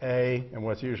of A, and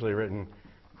what's usually written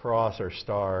cross or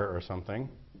star or something,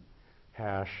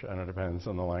 hash, and it depends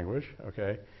on the language,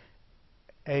 okay,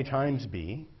 A times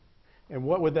B. And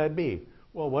what would that be?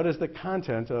 Well, what is the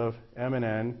content of M and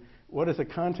N? What is the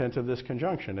content of this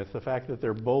conjunction? It's the fact that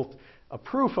they're both a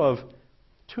proof of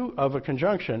a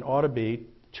conjunction ought to be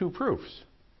two proofs,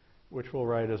 which we'll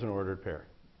write as an ordered pair.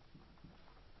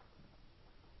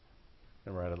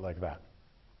 And write it like that.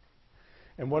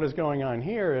 And what is going on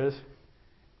here is,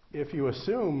 if you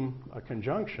assume a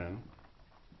conjunction,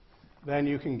 then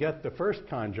you can get the first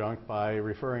conjunct by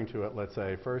referring to it, let's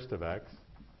say, first of x,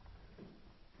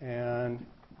 and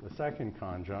the second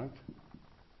conjunct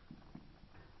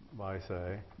by,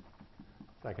 say,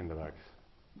 second of x,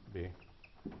 b.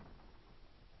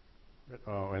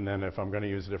 Oh, and then if I'm going to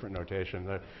use a different notation,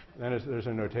 then there's a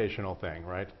notational thing,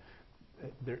 right?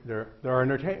 There are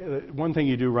one thing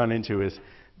you do run into is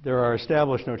there are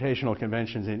established notational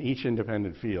conventions in each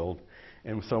independent field,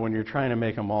 and so when you're trying to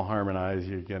make them all harmonize,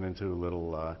 you get into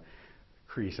little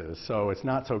creases. So it's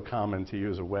not so common to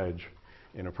use a wedge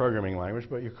in a programming language,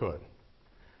 but you could.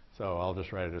 So I'll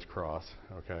just write it as cross,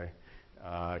 okay?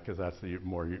 Because that's the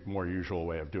more usual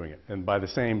way of doing it. And by the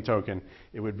same token,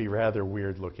 it would be rather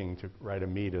weird looking to write a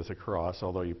meet as a cross,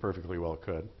 although you perfectly well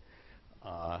could.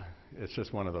 It's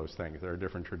just one of those things. There are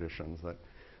different traditions that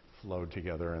flowed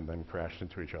together and then crashed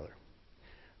into each other.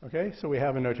 Okay, so we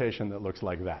have a notation that looks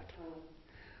like that.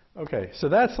 Okay, so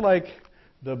that's like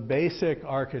the basic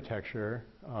architecture.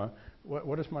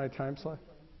 What is my time slot?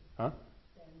 Huh?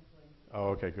 Oh,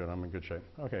 okay, good. I'm in good shape.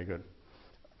 Okay, good.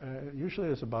 Usually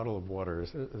there's a bottle of water.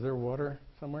 Is there water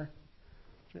somewhere?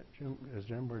 Jim,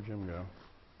 where'd Jim go?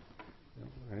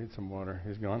 I need some water.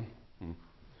 He's gone?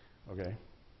 Okay.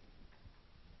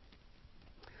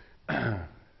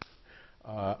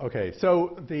 Okay,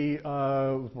 so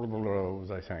what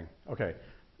was I saying? Okay,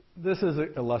 this is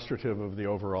illustrative of the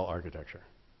overall architecture.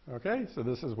 Okay, so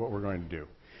this is what we're going to do.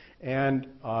 And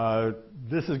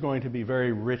this is going to be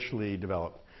very richly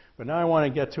developed. But now I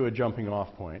want to get to a jumping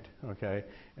off point, okay?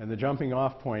 And the jumping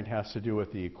off point has to do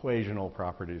with the equational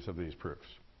properties of these proofs,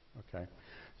 okay?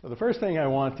 So the first thing I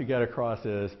want to get across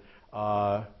is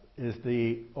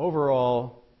the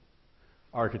overall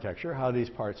architecture, how these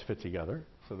parts fit together,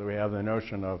 so that we have the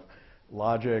notion of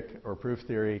logic or proof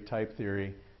theory, type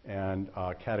theory, and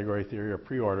category theory or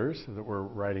preorders that we're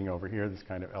writing over here, this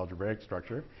kind of algebraic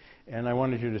structure. And I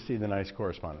wanted you to see the nice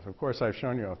correspondence. Of course, I've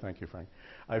shown you, oh, thank you, Frank.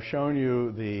 I've shown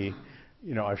you the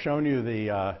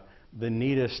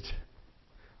neatest,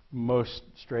 most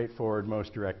straightforward,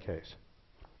 most direct case.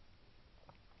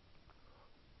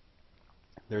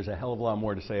 There's a hell of a lot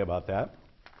more to say about that,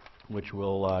 which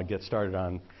we'll get started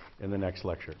on in the next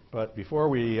lecture. But before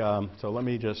we, so let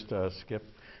me just skip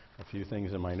a few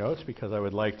things in my notes because I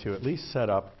would like to at least set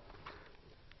up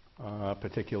a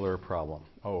particular problem.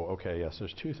 Oh, okay, yes,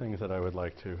 there's two things that I would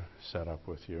like to set up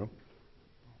with you.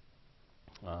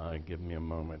 Give me a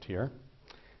moment here.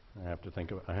 I have to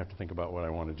think about what I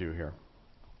want to do here.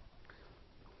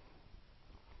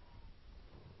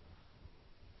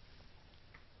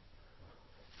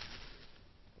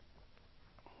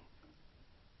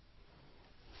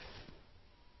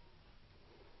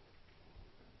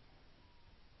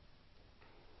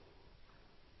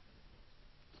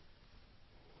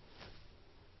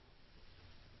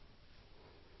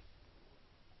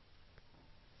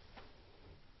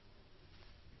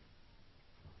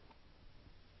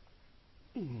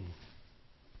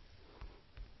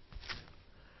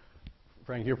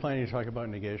 Frank, you're planning to talk about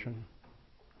negation?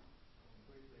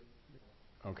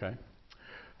 Okay.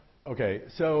 Okay,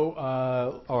 so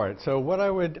all right. So what I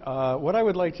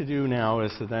would like to do now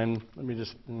is to then let me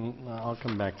just I'll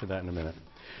come back to that in a minute.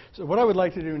 So what I would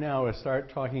like to do now is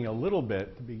start talking a little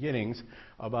bit, the beginnings,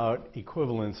 about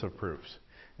equivalence of proofs,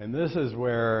 and this is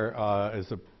where is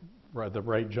the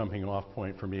right jumping off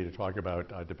point for me to talk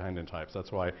about dependent types.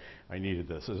 That's why I needed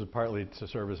this. This is partly to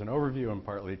serve as an overview and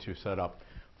partly to set up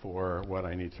for what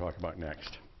I need to talk about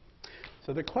next.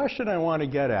 So the question I want to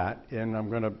get at, and I'm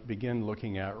going to begin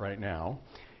looking at right now,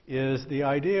 is the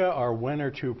idea, are when are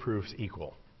two proofs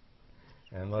equal?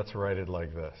 And let's write it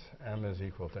like this. M is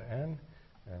equal to N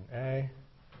and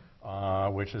A,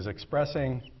 which is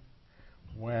expressing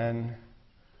when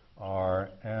are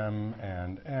M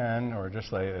and N, or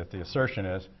just like the assertion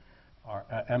is, are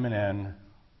M and N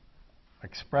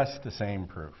express the same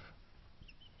proof.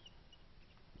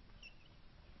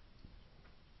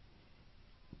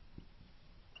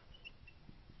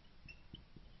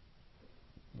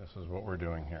 This is what we're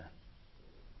doing here.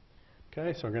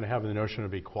 Okay, so I'm going to have the notion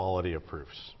of equality of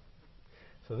proofs.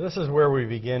 So this is where we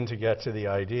begin to get to the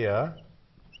idea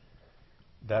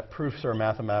that proofs are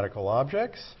mathematical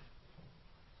objects.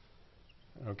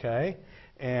 Okay,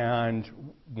 and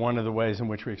one of the ways in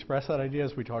which we express that idea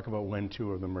is we talk about when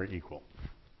two of them are equal.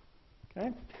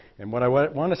 Okay, and what I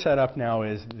want to set up now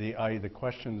is the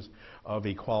questions of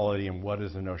equality and what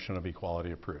is the notion of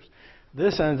equality of proofs.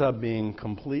 This ends up being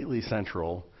completely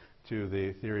central to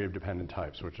the theory of dependent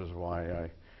types, which is why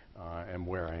I am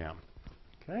where I am.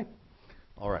 Okay?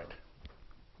 All right.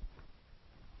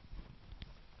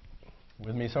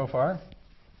 With me so far?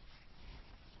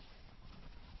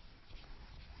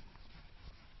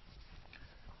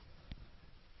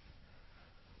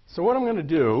 So what I'm going to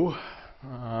do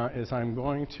is I'm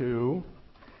going to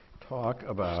talk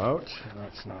about,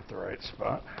 that's not the right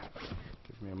spot,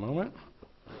 give me a moment.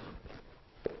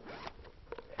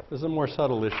 This is a more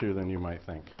subtle issue than you might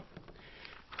think.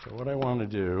 So what I want to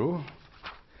do,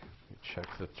 let me check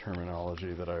the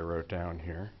terminology that I wrote down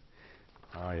here.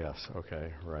 Ah, yes,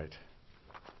 okay, right.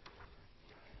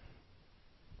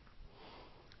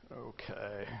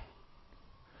 Okay,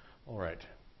 all right.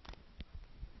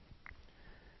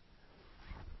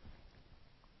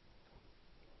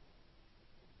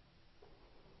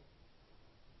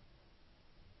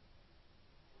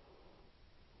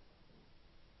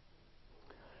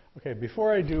 Okay,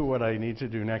 before I do what I need to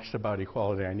do next about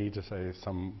equality, I need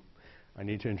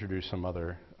to introduce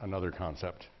another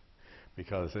concept,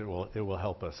 because it will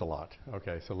help us a lot.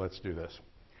 Okay, so let's do this.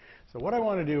 So what I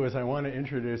want to do is I want to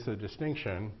introduce a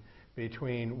distinction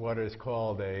between what is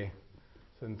called a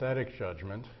synthetic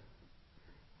judgment.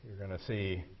 You're going to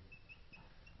see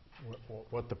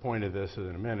what the point of this is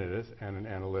in a minute is, and an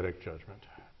analytic judgment.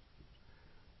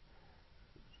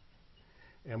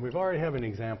 And we've already have an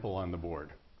example on the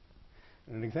board.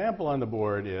 An example on the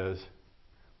board is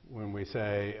when we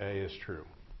say A is true.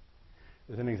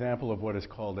 There's an example of what is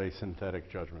called a synthetic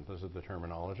judgment. This is the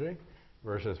terminology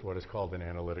versus what is called an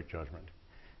analytic judgment.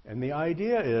 And the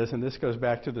idea is, and this goes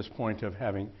back to this point of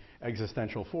having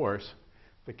existential force,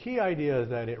 the key idea is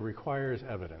that it requires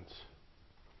evidence,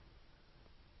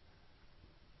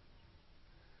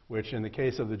 which in the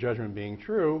case of the judgment being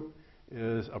true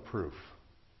is a proof,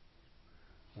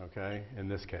 okay, in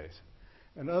this case.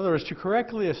 In other words, to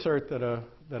correctly assert that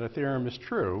a theorem is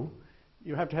true,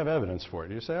 you have to have evidence for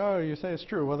it. You say, oh, you say it's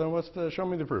true. Well, then show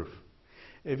me the proof.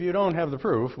 If you don't have the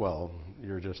proof, well,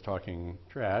 you're just talking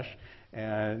trash,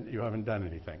 and you haven't done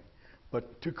anything.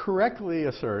 But to correctly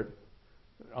assert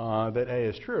that A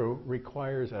is true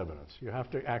requires evidence. You have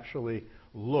to actually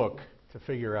look to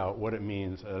figure out what it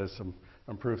means as some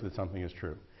proof that something is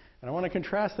true. And I want to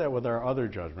contrast that with our other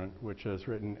judgment, which is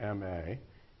written MA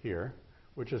here,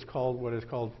 which is called what is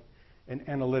called an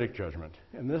analytic judgment.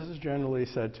 And this is generally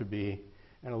said to be,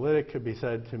 analytic could be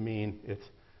said to mean it's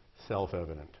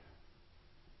self-evident.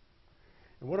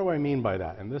 And what do I mean by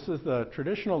that? And this is the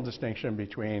traditional distinction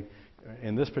between,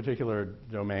 in this particular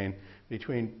domain,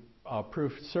 between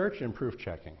proof search and proof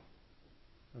checking.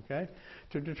 Okay?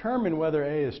 To determine whether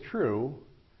A is true,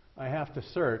 I have to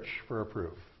search for a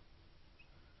proof.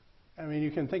 I mean,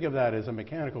 you can think of that as a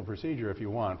mechanical procedure if you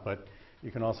want, but you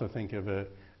can also think of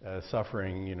it as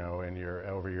suffering, you know,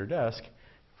 over your desk,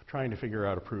 trying to figure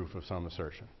out a proof of some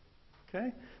assertion.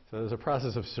 Okay? So there's a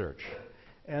process of search.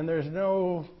 And there's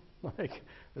no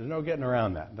getting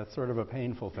around that. That's sort of a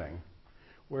painful thing.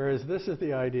 Whereas this is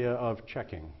the idea of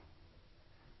checking.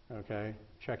 Okay?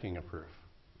 Checking a proof.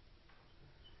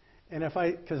 And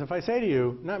because if I say to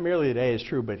you, not merely that A is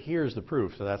true, but here's the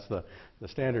proof, so that's the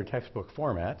standard textbook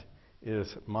format,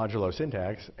 is modulo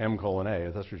syntax,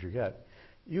 M:\A, that's what you get.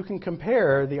 you can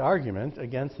compare the argument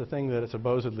against the thing that it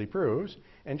supposedly proves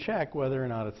and check whether or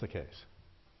not it's the case.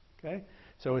 Okay?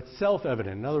 So it's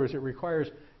self-evident. In other words, it requires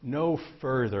no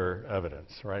further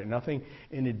evidence, right? Nothing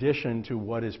in addition to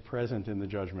what is present in the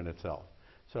judgment itself.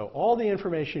 So all the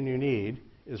information you need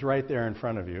is right there in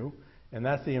front of you, and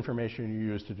that's the information you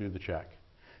use to do the check.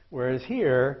 Whereas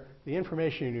here, the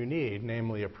information you need,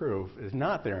 namely a proof, is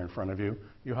not there in front of you.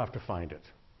 You have to find it.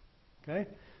 Okay?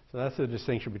 So that's the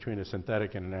distinction between a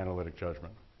synthetic and an analytic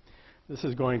judgment. This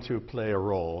is going to play a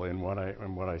role in what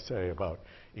I say about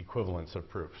equivalence of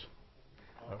proofs.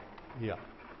 Yeah.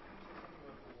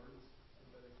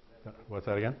 What's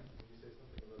that again?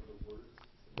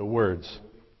 The words.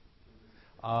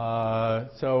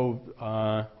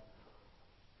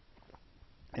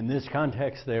 In this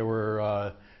context, they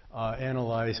were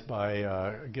analyzed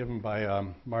by, given by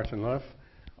Martin Löf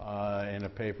in a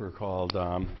paper called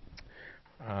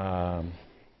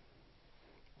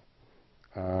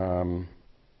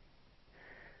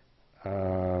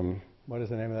what is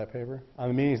the name of that paper? On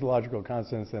the meanings of logical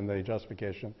constants and the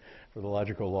justification for the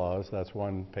logical laws. That's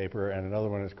one paper, and another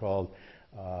one is called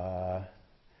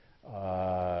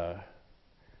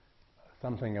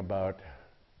something about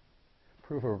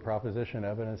proof of a proposition,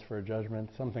 evidence for a judgment,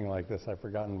 something like this. I've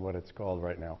forgotten what it's called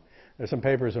right now. There's some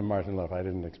papers of Martin Löf. I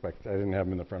didn't have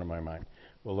them in the front of my mind.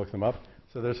 We'll look them up.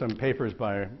 So there's some papers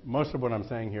by, most of what I'm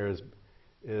saying here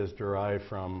is derived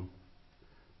from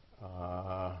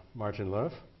Martin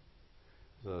Löf,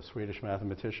 the Swedish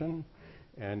mathematician,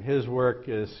 and his work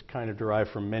is kind of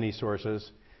derived from many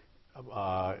sources,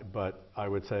 but I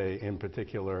would say in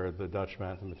particular the Dutch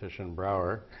mathematician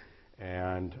Brouwer,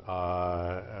 and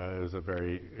is a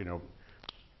very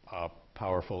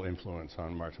powerful influence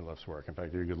on Martin Löf's work. In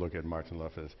fact, you could look at Martin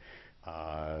Löf as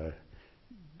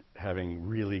having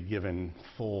really given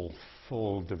full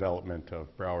development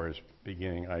of Brouwer's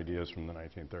beginning ideas from the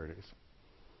 1930s.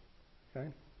 Okay?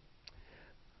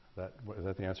 Is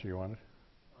that the answer you wanted?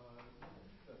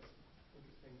 That's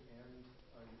interesting, and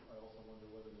I also wonder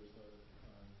whether there's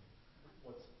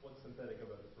what's synthetic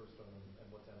about the first one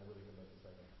and what's analytic about the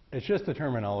second. It's just the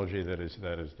terminology that is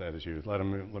used. Let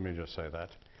me just say that.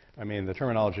 I mean, the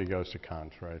terminology goes to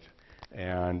Kant, right?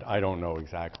 And I don't know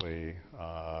exactly.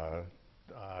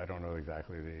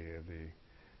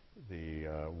 The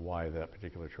why that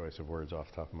particular choice of words off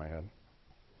the top of my head.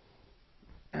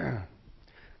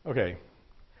 Okay,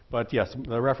 but yes,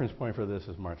 the reference point for this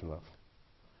is Martin Löf.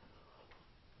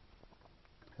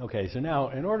 Okay, so now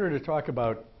in order to talk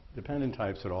about dependent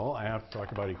types at all, I have to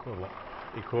talk about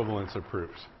equivalence of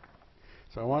proofs.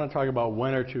 So I want to talk about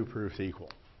when are two proofs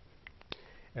equal.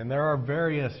 And there are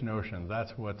various notions.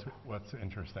 That's what's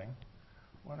interesting.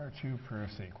 When are two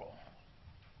proofs equal?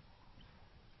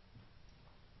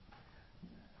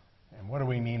 And what do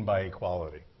we mean by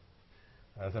equality?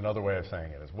 That's another way of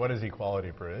saying it, is what is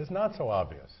equality proof? It's not so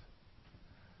obvious.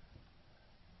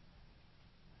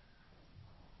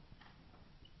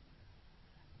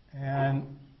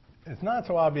 And it's not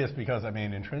so obvious because, I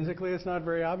mean, intrinsically it's not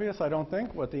very obvious, I don't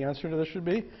think, what the answer to this should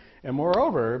be. And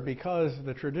moreover, because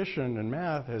the tradition in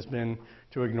math has been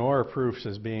to ignore proofs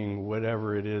as being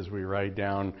whatever it is we write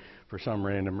down for some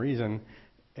random reason,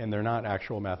 and they're not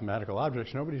actual mathematical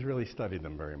objects, nobody's really studied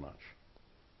them very much.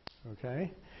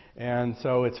 Okay? And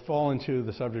so it's fallen to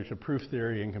the subject of proof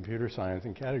theory in computer science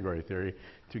and category theory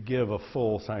to give a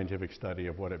full scientific study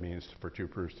of what it means for two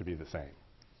proofs to be the same.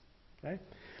 Okay?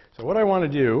 So what I want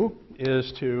to do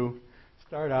is to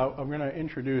start out, I'm going to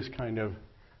introduce kind of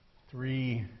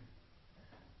three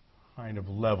kind of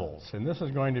levels. And this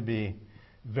is going to be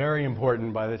very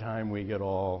important by the time we get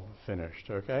all finished,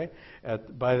 okay?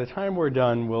 By the time we're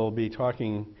done, we'll be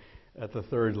talking at the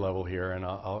third level here, and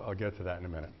I'll get to that in a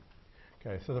minute.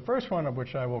 Okay, so the first one of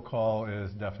which I will call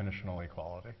is definitional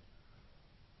equality.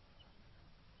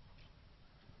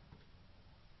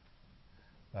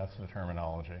 That's the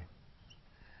terminology.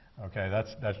 Okay,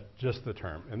 that's just the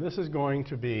term. And this is going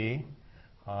to be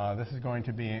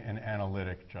an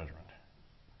analytic judgment.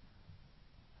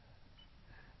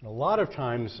 And a lot of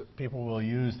times people will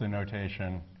use the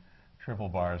notation triple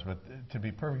bars, but to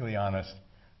be perfectly honest,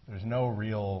 there's no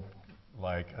real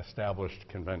established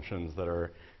conventions that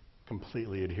are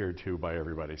completely adhered to by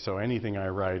everybody. So anything I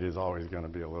write is always going to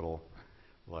be a little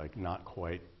not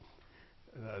quite,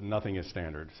 nothing is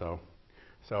standard.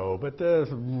 But there's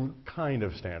kind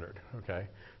of standard, okay?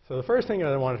 So the first thing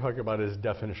I want to talk about is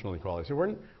definitional equality. So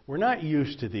we're not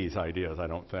used to these ideas, I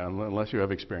don't think, unless you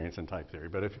have experience in type theory.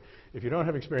 But if you don't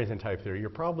have experience in type theory, you're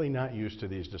probably not used to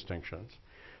these distinctions.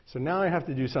 So now I have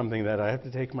to do something that I have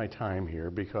to take my time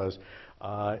here because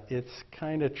it's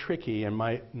kind of tricky and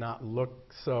might not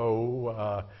look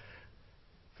so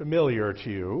familiar to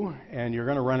you. And you're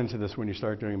going to run into this when you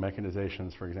start doing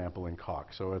mechanizations, for example, in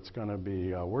Coq. So it's going to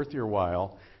be worth your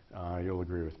while. You'll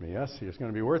agree with me, yes? It's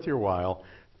going to be worth your while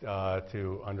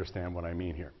to understand what I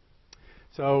mean here.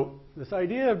 So this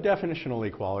idea of definitional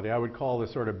equality, I would call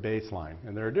this sort of baseline.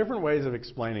 And there are different ways of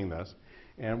explaining this.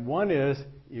 And one is,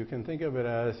 you can think of it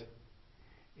as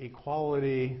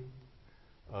equality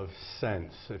of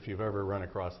sense, if you've ever run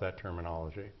across that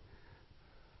terminology.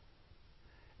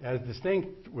 As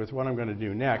distinct with what I'm going to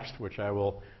do next, which I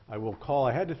will call,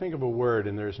 I had to think of a word,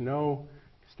 and there's no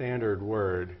standard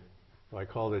word, so I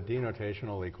called it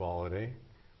denotational equality.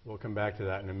 We'll come back to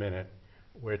that in a minute,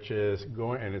 which is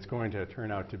and it's going to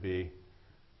turn out to be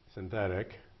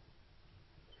synthetic.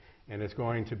 And it's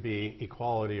going to be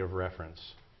equality of reference.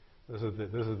 This is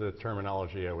the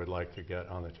terminology I would like to get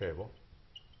on the table.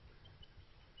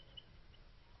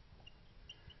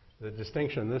 The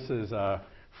distinction, this is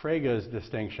Frege's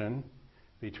distinction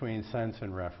between sense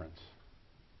and reference.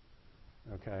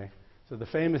 Okay? So the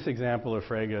famous example of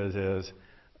Frege's is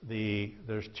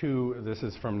there's two, this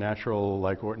is from natural,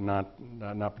 like not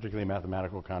particularly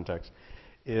mathematical context,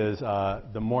 is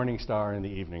the morning star and the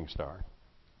evening star.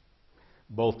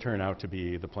 Both turn out to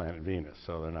be the planet Venus,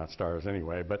 so they're not stars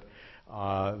anyway, but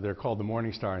they're called the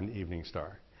morning star and the evening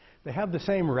star. They have the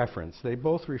same reference. They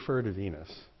both refer to Venus,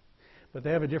 but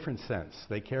they have a different sense.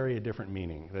 They carry a different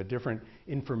meaning, a different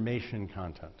information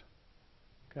content.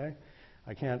 Okay?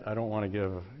 I don't want to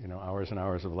give hours and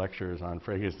hours of lectures on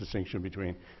Frege's distinction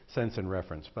between sense and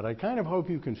reference, but I kind of hope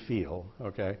you can feel,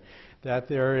 okay, that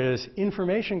there is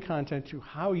information content to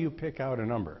how you pick out a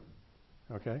number.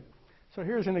 Okay? So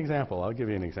here's an example. I'll give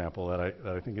you an example that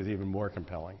I think is even more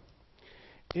compelling.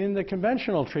 In the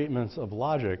conventional treatments of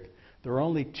logic, there are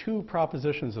only two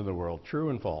propositions in the world, true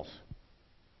and false.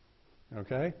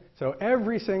 Okay? So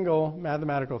every single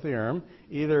mathematical theorem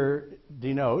either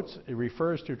denotes, it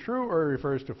refers to true or it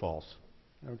refers to false.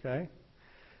 Okay?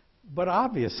 But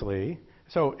obviously,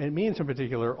 so it means in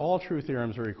particular, all true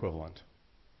theorems are equivalent.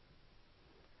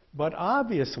 But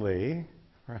obviously,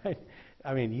 right?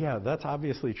 I mean, yeah, that's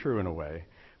obviously true in a way.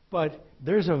 But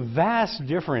there's a vast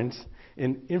difference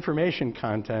in information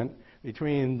content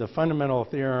between the fundamental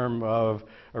theorem of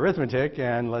arithmetic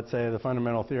and, let's say, the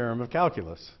fundamental theorem of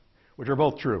calculus, which are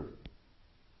both true.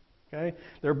 Okay?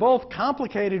 They're both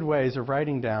complicated ways of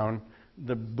writing down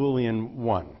the Boolean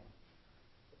 1.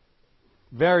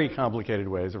 Very complicated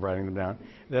ways of writing them down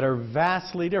that are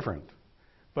vastly different.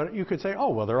 But you could say, oh,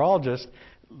 well, they're all just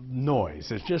noise.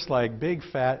 It's just like big,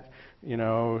 fat,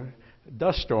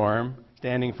 dust storm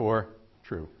standing for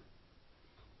true.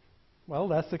 Well,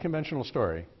 that's the conventional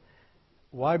story.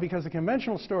 Why? Because the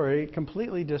conventional story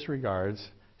completely disregards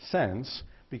sense,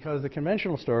 because the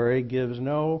conventional story gives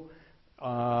no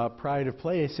pride of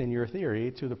place in your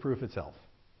theory to the proof itself.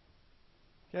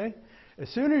 Okay? As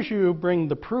soon as you bring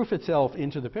the proof itself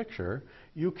into the picture,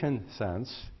 you can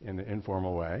sense, in an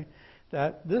informal way,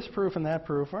 that this proof and that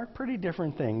proof are pretty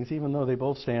different things, even though they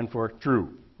both stand for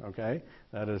true. Okay?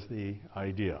 That is the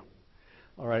idea.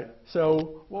 All right,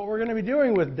 so what we're going to be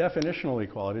doing with definitional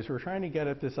equality is we're trying to get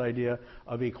at this idea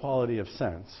of equality of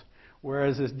sense,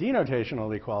 whereas this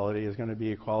denotational equality is going to be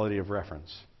equality of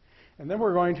reference. And then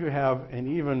we're going to have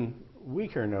an even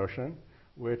weaker notion,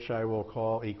 which I will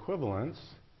call equivalence,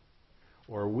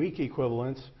 or weak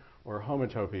equivalence, or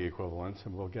homotopy equivalence,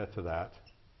 and we'll get to that.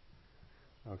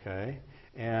 Okay,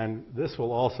 and this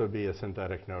will also be a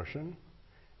synthetic notion,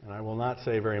 and I will not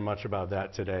say very much about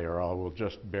that today, or I will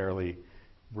just barely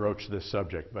broach this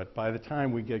subject. But by the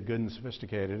time we get good and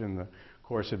sophisticated in the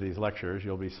course of these lectures,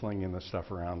 you'll be slinging this stuff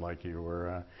around like you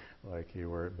were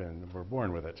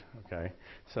born with it. Okay,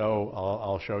 so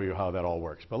I'll show you how that all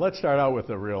works. But let's start out with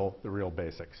the real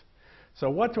basics. So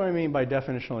what do I mean by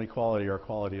definitional equality or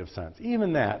equality of sense?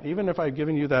 Even if I've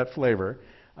given you that flavor,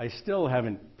 I still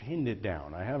haven't pinned it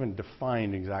down. I haven't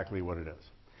defined exactly what it is.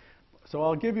 So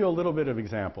I'll give you a little bit of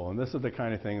example, and this is the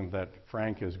kind of thing that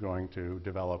Frank is going to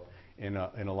develop in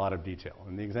a lot of detail.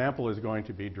 And the example is going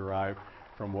to be derived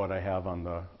from what I have on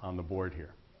the board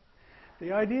here.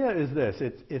 The idea is this.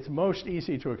 It's most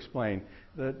easy to explain.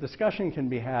 The discussion can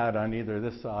be had on either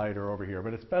this side or over here,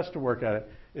 but it's best to work at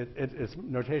it. It's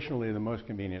notationally the most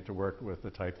convenient to work with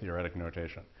the type theoretic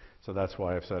notation. So that's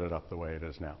why I've set it up the way it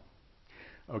is now.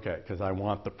 Okay, because I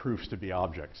want the proofs to be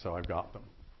objects, so I've got them.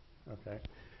 Okay.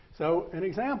 So an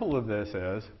example of this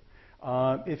is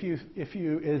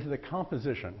is the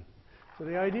composition. So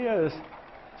the idea is,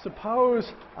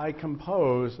 suppose I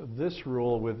compose this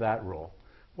rule with that rule.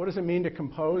 What does it mean to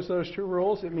compose those two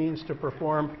rules? It means to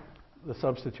perform the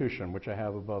substitution, which I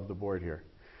have above the board here.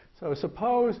 So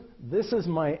suppose this is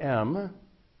my m,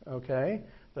 okay,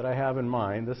 that I have in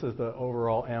mind. This is the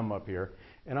overall m up here.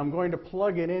 And I'm going to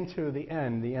plug it into the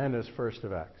n. The n is first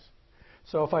of x.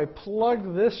 So if I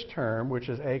plug this term, which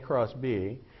is a cross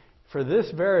b, for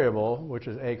this variable, which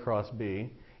is a cross b,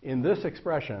 in this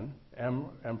expression, m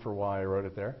for y, I wrote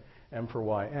it there, m for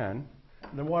yn,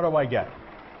 then what do I get?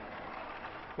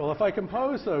 Well, if I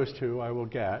compose those two, I will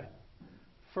get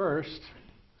first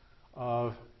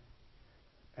of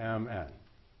mn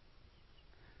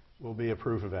will be a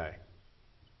proof of A,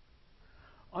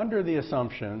 under the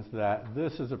assumptions that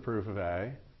this is a proof of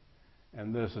A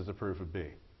and this is a proof of B.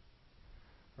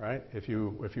 Right? If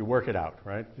you work it out,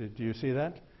 right? Do you see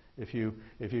that? If you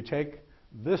take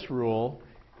this rule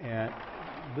and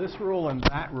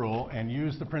that rule and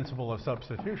use the principle of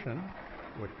substitution,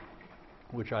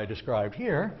 which I described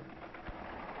here,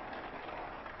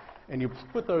 and you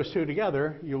put those two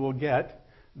together, you will get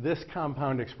this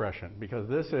compound expression, because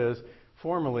this is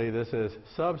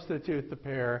substitute the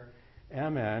pair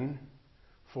mn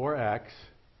for x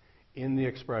in the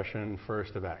expression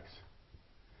first of x.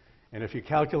 And if you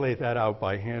calculate that out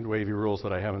by hand-wavy rules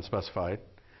that I haven't specified,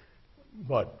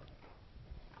 but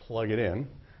plug it in,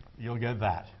 you'll get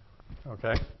that,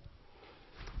 okay?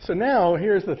 So now,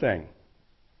 here's the thing.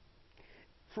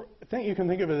 You can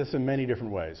think of this in many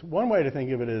different ways. One way to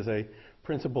think of it is a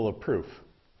principle of proof.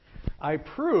 I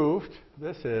proved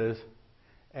this is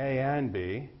A and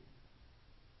B.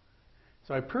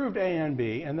 So I proved A and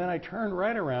B, and then I turned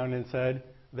right around and said,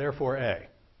 therefore A.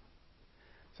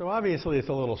 So obviously it's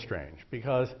a little strange,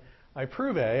 because I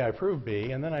prove A, I prove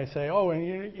B, and then I say, oh, and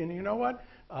you know what?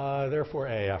 Therefore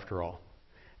A after all.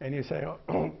 And you say,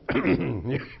 oh,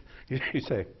 you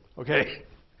say, okay,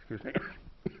 excuse me.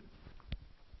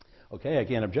 Okay, I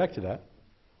can't object to that.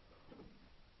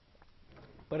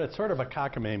 But it's sort of a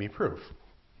cockamamie proof.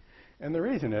 And the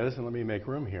reason is, and let me make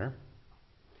room here,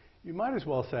 you might as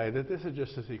well say that this is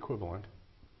just as equivalent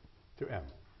to M.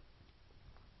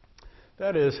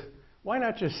 That is, why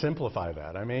not just simplify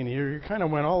that? I mean, you kind of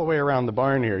went all the way around the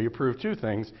barn here. You proved two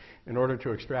things in order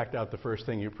to extract out the first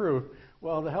thing you proved.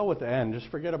 Well, the hell with the N. Just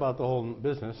forget about the whole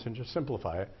business and just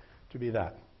simplify it to be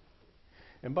that.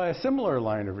 And by a similar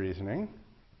line of reasoning,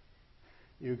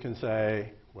 you can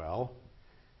say, well,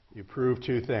 you proved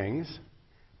two things,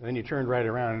 and then you turned right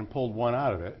around and pulled one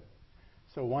out of it.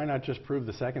 So why not just prove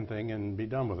the second thing and be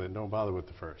done with it? Don't bother with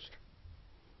the first.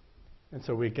 And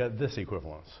so we get this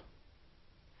equivalence.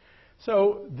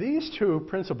 So these two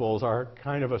principles are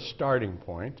kind of a starting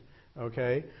point,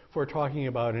 okay, for talking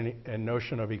about a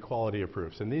notion of equality of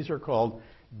proofs. And these are called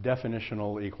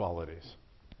definitional equalities,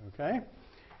 okay?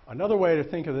 Another way to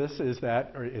think of this is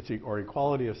that, or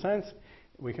equality of sense.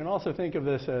 We can also think of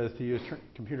this as, to use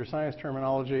computer science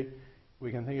terminology,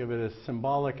 we can think of it as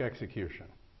symbolic execution.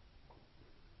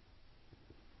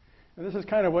 And this is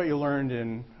kind of what you learned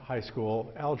in high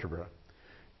school algebra.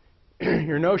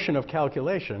 Your notion of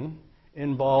calculation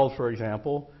involved, for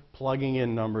example, plugging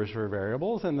in numbers for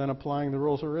variables and then applying the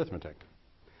rules of arithmetic.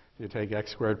 You take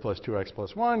x squared plus 2x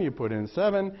plus 1, you put in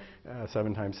 7,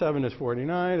 7 times 7 is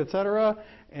 49, etc.,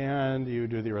 and you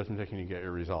do the arithmetic and you get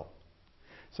your result.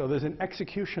 So there's an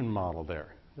execution model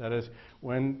there. That is,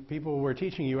 when people were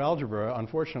teaching you algebra,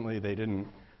 unfortunately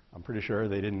I'm pretty sure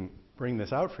they didn't bring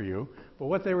this out for you, but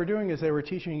what they were doing is they were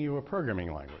teaching you a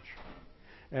programming language.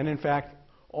 And in fact,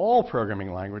 all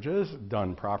programming languages,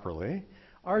 done properly,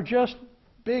 are just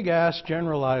big-ass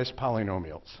generalized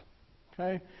polynomials.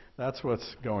 Okay? That's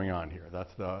what's going on here.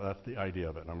 That's the idea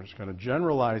of it. I'm just going to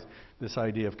generalize this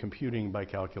idea of computing by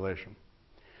calculation.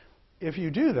 If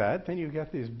you do that, then you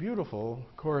get these beautiful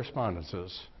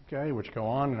correspondences, okay, which go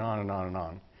on and on and on and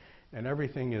on. And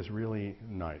everything is really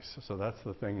nice. So that's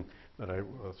the thing that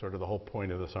sort of the whole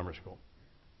point of the summer school.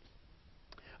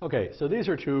 Okay, so these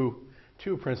are two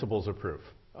principles of proof,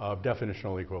 of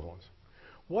definitional equivalence.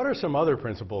 What are some other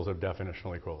principles of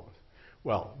definitional equivalence?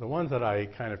 Well, the ones that I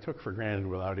kind of took for granted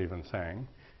without even saying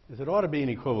is it ought to be an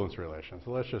equivalence relation. So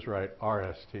let's just write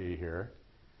RST here.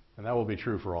 And that will be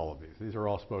true for all of these. These are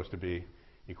all supposed to be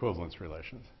equivalence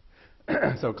relations.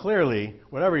 So clearly,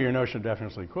 whatever your notion of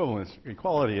definitional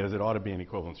equality is, it ought to be an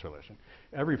equivalence relation.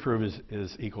 Every proof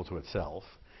is equal to itself,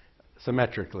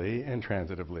 symmetrically and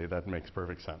transitively. That makes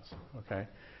perfect sense. Okay.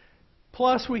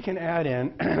 Plus, we can add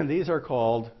in, these are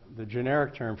called, the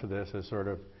generic term for this is sort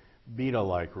of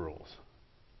beta-like rules.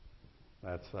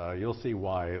 That's, you'll see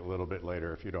why a little bit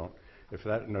later if you don't, if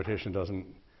that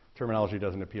terminology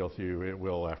doesn't appeal to you, it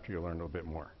will after you learn a bit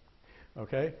more.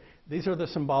 Okay? These are the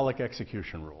symbolic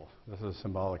execution rules. This is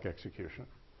symbolic execution.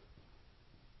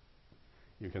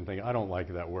 You can think, I don't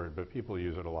like that word, but people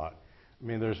use it a lot. I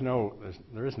mean, there is no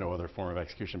other form of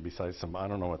execution besides I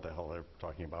don't know what the hell they're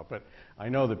talking about, but I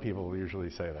know that people usually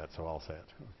say that, so I'll say it,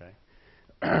 okay?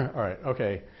 All right,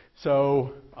 okay.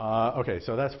 So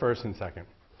that's first and second.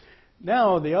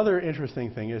 Now, the other interesting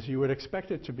thing is you would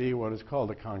expect it to be what is called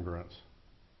a congruence.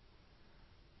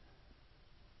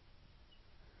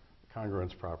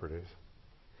 Congruence properties.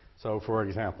 So, for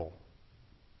example,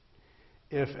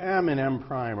 if M and M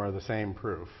prime are the same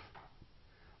proof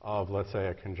of, let's say,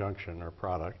 a conjunction or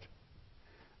product,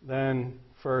 then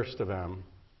first of M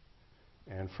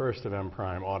and first of M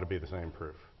prime ought to be the same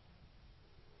proof.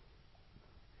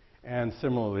 And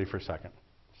similarly for second.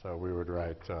 So we would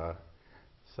write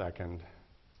second,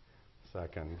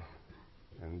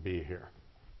 and B here.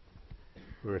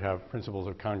 We would have principles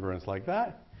of congruence like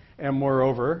that. And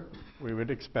moreover, we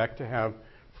would expect to have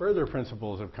further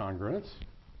principles of congruence.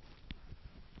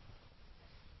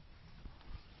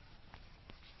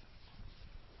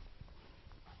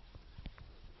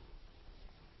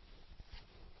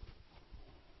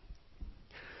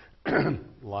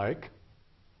 Like,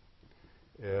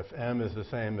 if M is the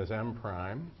same as M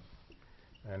prime,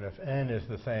 and if N is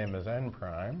the same as N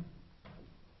prime,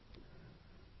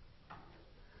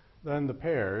 then the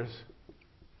pairs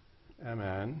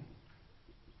Mn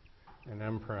and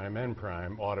M prime N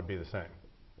prime ought to be the same.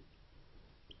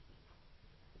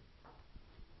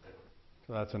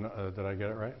 So that's did I get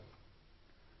it right?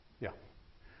 Yeah.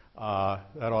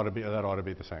 That ought to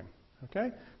be the same.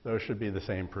 Okay? Those should be the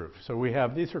same proof. So we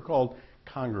have, these are called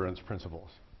congruence principles.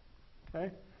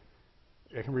 Okay?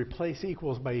 It can replace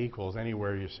equals by equals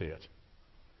anywhere you see it.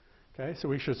 Okay? So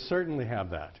we should certainly have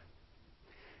that.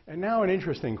 And now an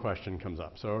interesting question comes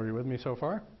up. So are you with me so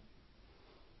far?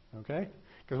 Okay?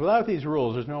 Because without these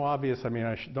rules, there's no obvious,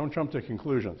 don't jump to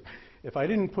conclusions. If I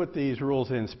didn't put these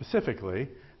rules in specifically,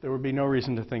 there would be no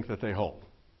reason to think that they hold.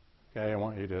 Okay? I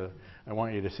want you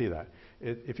to see that.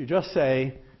 If you just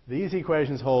say, these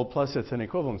equations hold plus it's an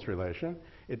equivalence relation,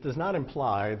 it does not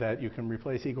imply that you can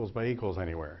replace equals by equals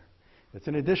anywhere. It's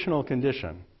an additional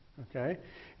condition. Okay?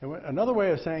 And another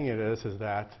way of saying it is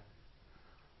that,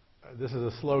 this is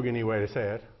a slogan-y way to say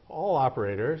it, all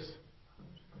operators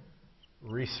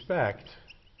respect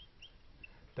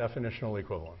definitional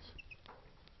equivalence.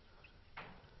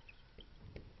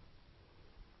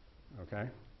 Okay?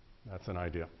 That's an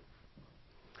idea.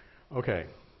 Okay.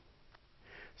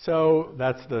 So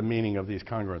that's the meaning of these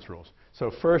congruence rules.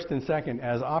 So first and second,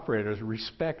 as operators,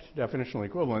 respect definitional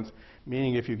equivalence,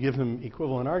 meaning if you give them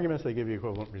equivalent arguments, they give you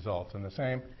equivalent results. And the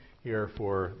same here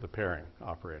for the pairing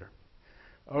operator.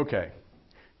 Okay.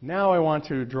 Now I want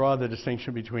to draw the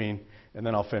distinction between, and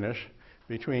then I'll finish,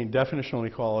 between definitional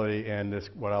equality and this,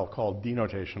 what I'll call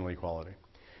denotational equality.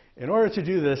 In order to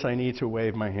do this, I need to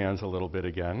wave my hands a little bit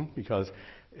again, because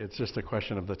it's just a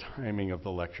question of the timing of the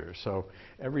lecture. So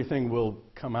everything will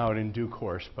come out in due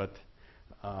course, but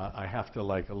I have to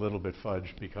like a little bit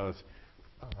fudge because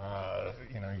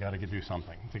you got to do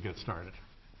something to get started.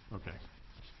 Okay.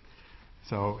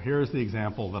 So here's the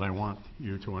example that I want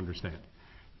you to understand.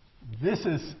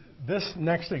 This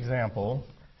next example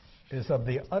is of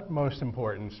the utmost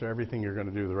importance to everything you're going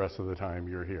to do the rest of the time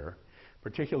you're here,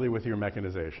 particularly with your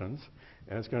mechanizations,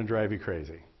 and it's going to drive you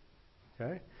crazy.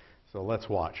 Okay? So let's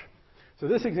watch. So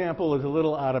this example is a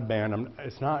little out of band.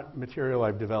 It's not material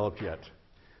I've developed yet.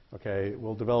 Okay?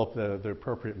 We'll develop the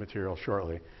appropriate material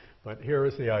shortly. But here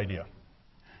is the idea.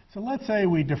 So let's say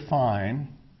we define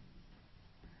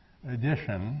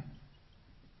addition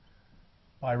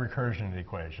by recursion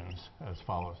equations as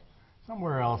follows.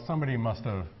 Somewhere else, somebody must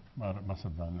have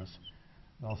done this.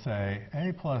 They'll say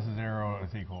a plus 0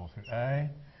 is equal to a,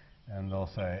 and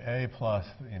they'll say a plus,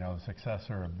 the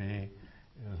successor of b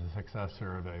is the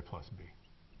successor of a plus b.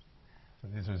 So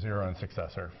these are 0 and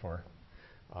successor for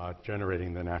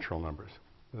generating the natural numbers.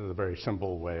 This is a very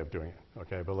simple way of doing it.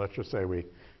 Okay, but let's just say we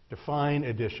define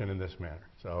addition in this manner.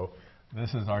 So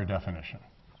this is our definition.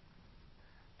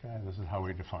 Okay, this is how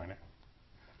we define it.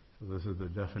 So this is the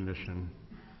definition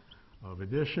of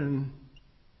addition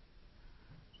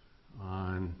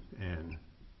on n,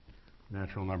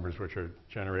 natural numbers which are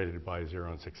generated by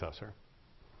 0 and successor.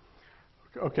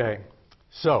 Okay,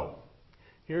 so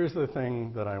here's the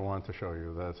thing that I want to show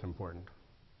you that's important.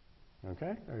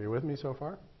 Okay, are you with me so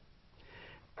far?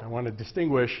 I want to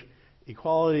distinguish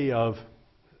equality of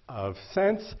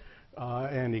sense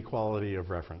and equality of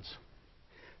reference.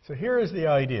 So here is the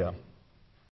idea.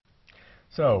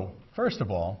 So, first of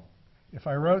all, if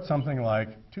I wrote something like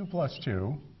 2 plus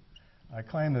 2, I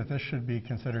claim that this should be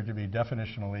considered to be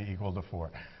definitionally equal to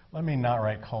 4. Let me not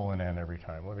write colon n every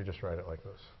time. Let me just write it like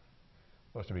this.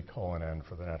 It's supposed to be colon n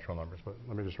for the natural numbers, but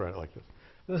let me just write it like this.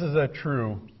 This is a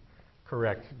true,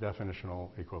 correct definitional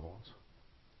equivalence.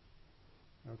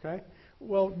 Okay?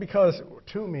 Well, because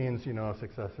 2 means,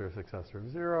 successor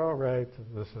of 0, right?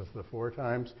 This is the 4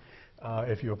 times.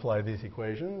 If you apply these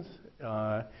equations,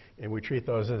 and we treat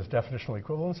those as definitional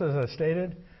equivalences as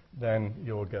stated, then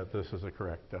you'll get this as a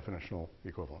correct definitional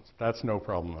equivalence. That's no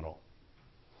problem at all.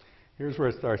 Here's where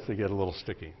it starts to get a little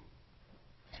sticky.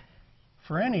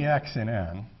 For any x in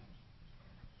n,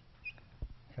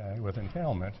 okay, with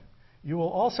entailment, you will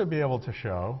also be able to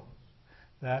show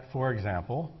that, for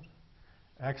example,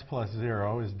 x plus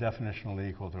 0 is definitionally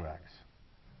equal to x.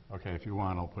 Okay, if you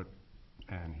want, I'll put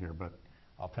n here, but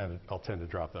I'll tend to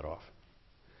drop that off.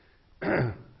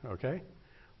 Okay?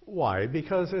 Why?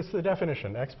 Because it's the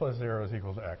definition. X plus 0 is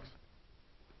equal to x.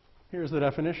 Here's the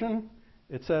definition.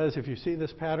 It says if you see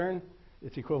this pattern,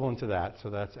 it's equivalent to that, so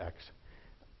that's x.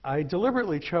 I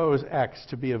deliberately chose x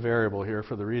to be a variable here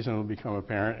for the reason it will become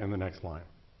apparent in the next line.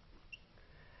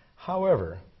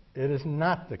 However, it is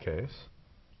not the case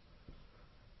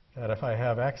that if I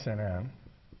have x in n,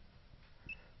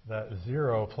 that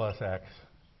 0 plus x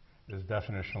is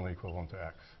definitionally equivalent to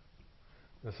x.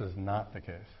 This is not the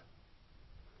case.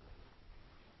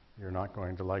 You're not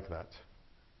going to like that.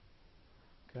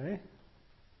 Okay?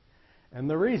 And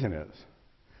the reason is,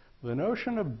 the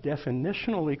notion of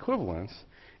definitional equivalence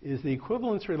is the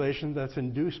equivalence relation that's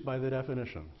induced by the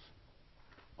definitions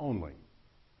only.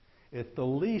 It's the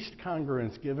least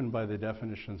congruence given by the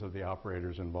definitions of the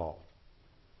operators involved.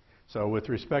 So with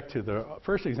respect to the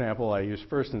first example, I use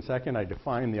first and second. I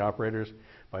define the operators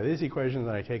by these equations,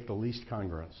 and I take the least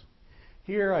congruence.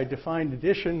 Here, I define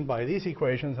addition by these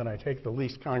equations, and I take the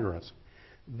least congruence.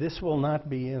 This will not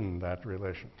be in that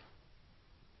relation.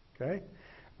 Okay?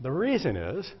 The reason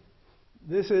is,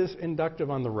 this is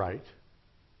inductive on the right,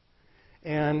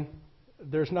 and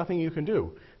there's nothing you can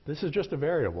do. This is just a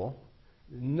variable.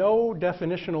 No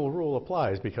definitional rule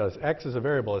applies because x is a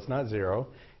variable. It's not 0.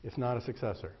 It's not a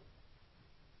successor.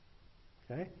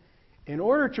 Okay? In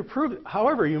order to prove,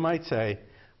 however, you might say,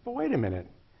 but wait a minute.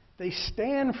 They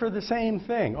stand for the same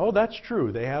thing. Oh, that's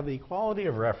true. They have the equality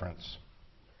of reference.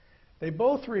 They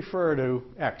both refer to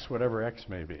x, whatever x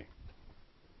may be.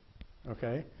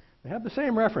 Okay? They have the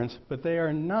same reference, but they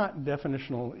are not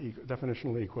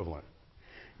definitionally equivalent.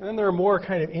 And then there are more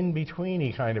kind of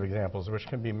in-betweeny kind of examples, which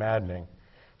can be maddening.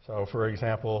 So, for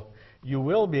example, you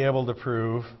will be able to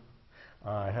prove,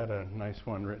 I had a nice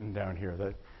one written down here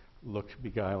that looked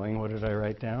beguiling. What did I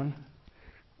write down?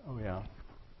 Oh, yeah.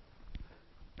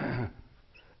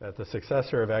 That the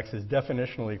successor of x is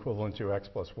definitionally equivalent to x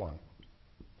plus 1.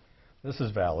 This is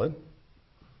valid.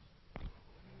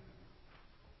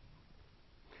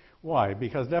 Why?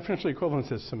 Because definitional equivalence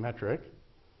is symmetric.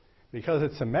 Because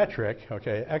it's symmetric,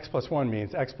 okay, x plus 1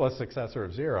 means x plus successor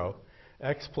of 0.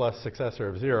 X plus successor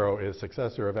of 0 is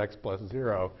successor of x plus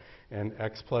 0, and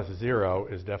x plus 0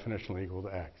 is definitionally equal to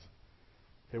x.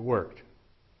 It worked.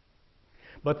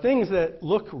 But things that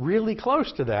look really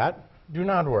close to that do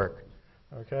not work,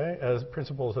 okay, as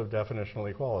principles of definitional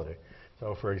equality.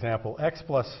 So, for example, the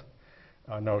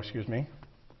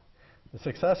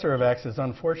successor of x is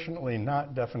unfortunately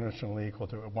not definitionally equal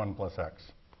to 1 plus x.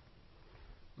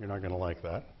 You're not going to like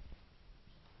that.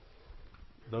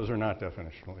 Those are not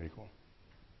definitionally equal.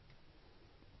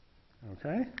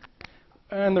 Okay?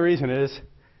 And the reason is,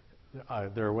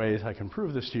 there are ways I can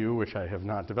prove this to you, which I have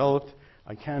not developed.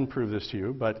 I can prove this to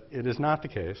you, but it is not the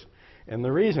case. And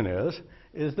the reason is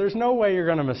there's no way you're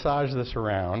going to massage this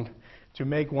around to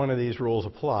make one of these rules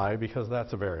apply, because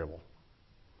that's a variable.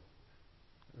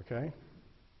 Okay?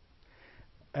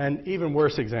 And even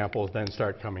worse examples then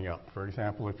start coming up. For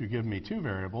example, if you give me two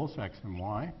variables, x and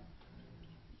y,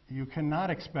 you cannot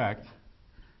expect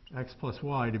x plus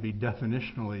y to be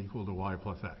definitionally equal to y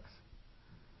plus x.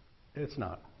 It's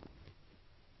not.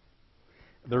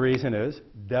 The reason is,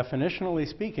 definitionally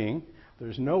speaking,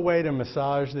 there's no way to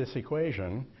massage this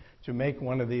equation to make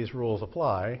one of these rules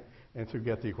apply and to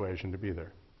get the equation to be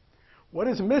there. What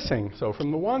is missing? So from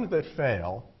the ones that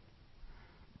fail,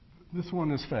 this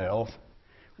one has failed.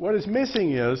 What is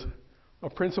missing is a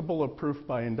principle of proof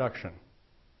by induction.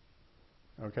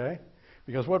 Okay?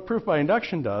 Because what proof by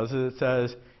induction does is it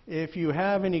says, if you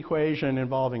have an equation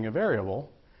involving a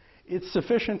variable, it's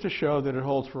sufficient to show that it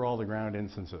holds for all the ground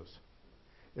instances.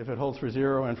 If it holds for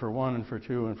 0 and for 1 and for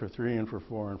 2 and for 3 and for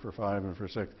 4 and for 5 and for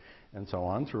 6 and so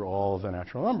on through all of the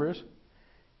natural numbers,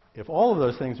 if all of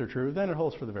those things are true, then it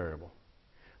holds for the variable.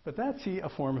 But that's a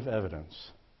form of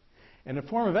evidence. And a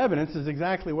form of evidence is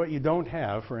exactly what you don't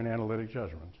have for an analytic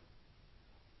judgment.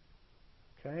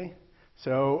 Okay?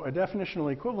 So a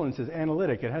definitional equivalence is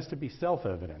analytic. It has to be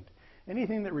self-evident.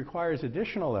 Anything that requires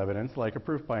additional evidence, like a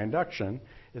proof by induction,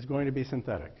 is going to be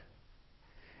synthetic.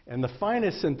 And the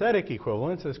finest synthetic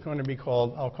equivalence is going to be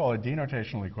called, I'll call it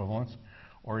denotational equivalence,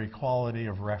 or equality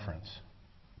of reference.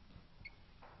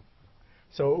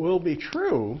 So it will be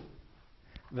true,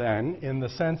 then, in the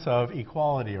sense of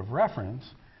equality of reference,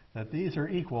 that these are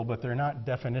equal, but they're not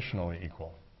definitionally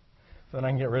equal. So then I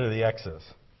can get rid of the x's.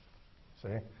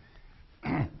 See?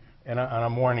 And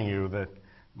I'm warning you that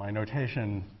my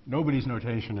notation, nobody's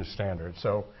notation is standard,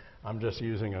 so I'm just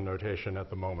using a notation at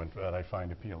the moment that I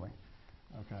find appealing.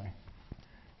 Okay?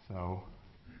 So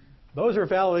those are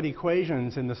valid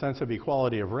equations in the sense of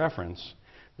equality of reference.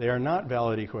 They are not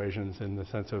valid equations in the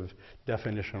sense of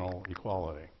definitional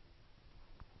equality.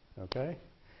 Okay?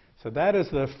 So that is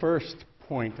the first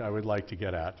point I would like to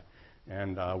get at,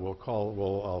 and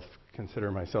I'll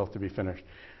consider myself to be finished.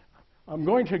 I'm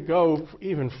going to go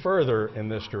even further in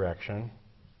this direction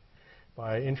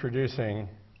by introducing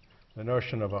the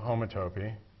notion of a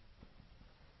homotopy,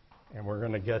 and we're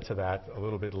going to get to that a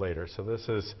little bit later. So this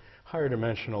is higher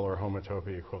dimensional or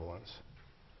homotopy equivalence.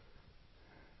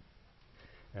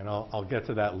 And I'll get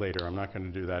to that later. I'm not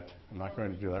going to do that. I'm not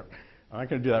going to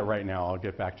do that right now. I'll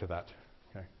get back to that.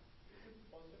 Okay.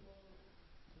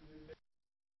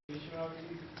 Is it possible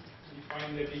to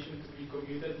define the addition to be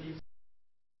commutative?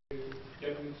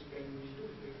 Judgments can be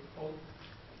false?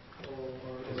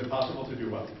 Is it possible to do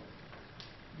what?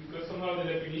 Because somehow the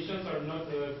definitions are not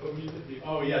commutative.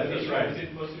 Oh, yeah, that's right. Is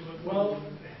it possible? Well,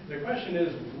 the question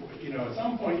is, at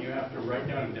some point you have to write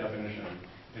down a definition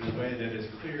in a way that is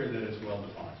clear that it's well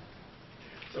defined.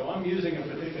 So I'm using a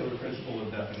particular principle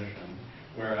of definition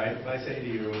where if I say to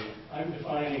you, I'm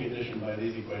defining addition by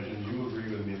these equations, you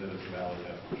agree with me that it's a valid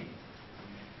definition.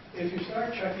 If you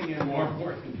start checking in more and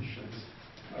more conditions,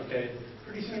 okay,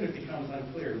 pretty soon it becomes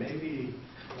unclear. Maybe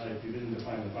you didn't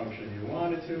define the function you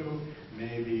wanted to.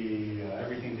 Maybe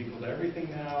everything's equal to everything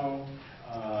now.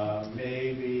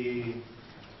 Maybe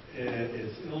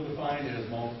it's ill-defined, it has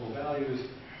multiple values,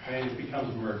 and it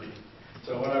becomes murky.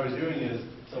 So what I was doing is,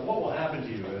 so what will happen to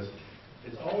you is,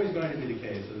 it's always going to be the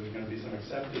case that there's going to be some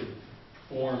accepted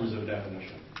forms of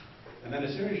definition. And then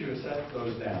as soon as you accept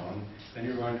those down, then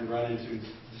you're going to run into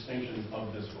distinctions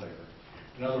of this flavor.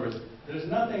 In other words, there's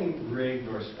nothing rigged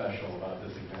or special about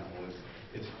this example.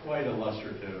 It's quite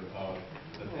illustrative of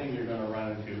the thing you're going to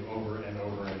run into over and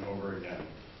over and over again.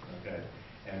 Okay?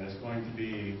 And it's going to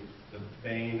be the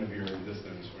bane of your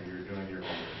existence when you're doing your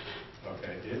homework.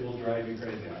 Okay? It will drive you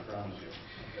crazy, I promise you.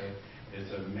 Okay?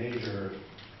 It's a major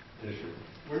issue.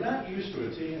 We're not used to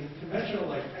it. See, in conventional,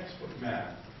 like textbook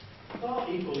math, it's all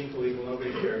equal, equal, equal.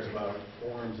 Nobody cares about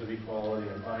forms of equality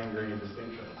and fine-grained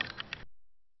distinctions.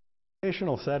 In a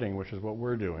computational setting, which is what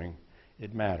we're doing,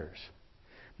 it matters.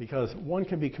 Because one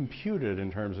can be computed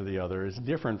in terms of the other is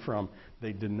different from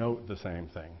they denote the same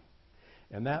thing.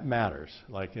 And that matters.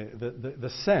 Like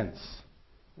the sense,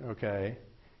 okay,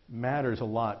 matters a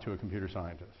lot to a computer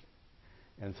scientist.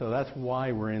 And so that's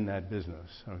why we're in that business,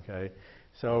 okay?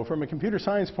 So from a computer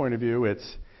science point of view,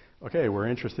 it's, okay, we're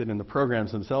interested in the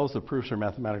programs themselves. The proofs are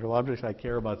mathematical objects. I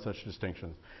care about such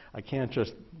distinctions. I can't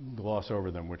just gloss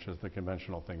over them, which is the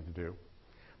conventional thing to do.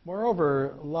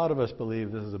 Moreover, a lot of us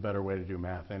believe this is a better way to do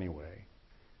math anyway,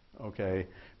 okay?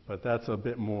 But that's a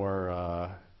bit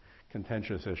more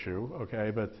contentious issue,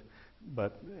 okay?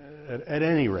 But at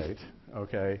any rate,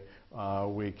 okay,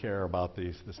 we care about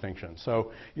these distinctions.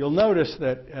 So you'll notice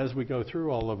that as we go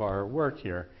through all of our work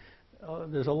here,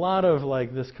 there's a lot of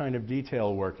like this kind of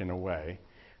detail work in a way,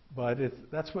 but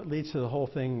that's what leads to the whole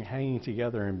thing hanging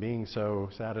together and being so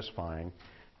satisfying.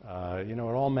 It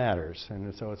all matters,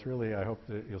 and so it's really, I hope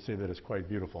that you'll see that it's quite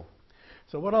beautiful.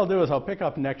 So what I'll do is I'll pick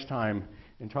up next time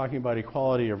in talking about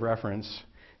equality of reference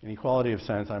and equality of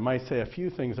sense. I might say a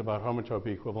few things about homotopy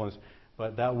equivalence,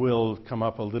 but that will come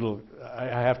up a little. I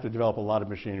have to develop a lot of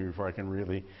machinery before I can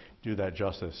really do that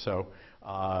justice. So,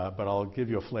 but I'll give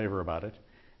you a flavor about it.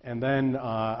 And then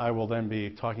I will then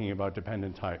be talking about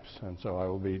dependent types, and so I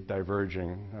will be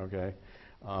diverging, okay,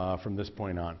 from this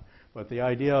point on. But the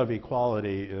idea of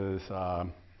equality is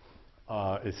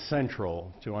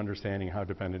central to understanding how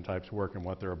dependent types work and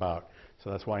what they're about.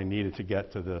 So that's why I needed to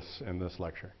get to this in this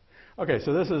lecture. Okay,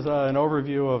 so this is an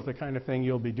overview of the kind of thing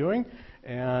you'll be doing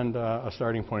and a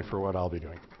starting point for what I'll be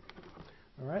doing.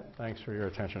 All right, thanks for your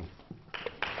attention.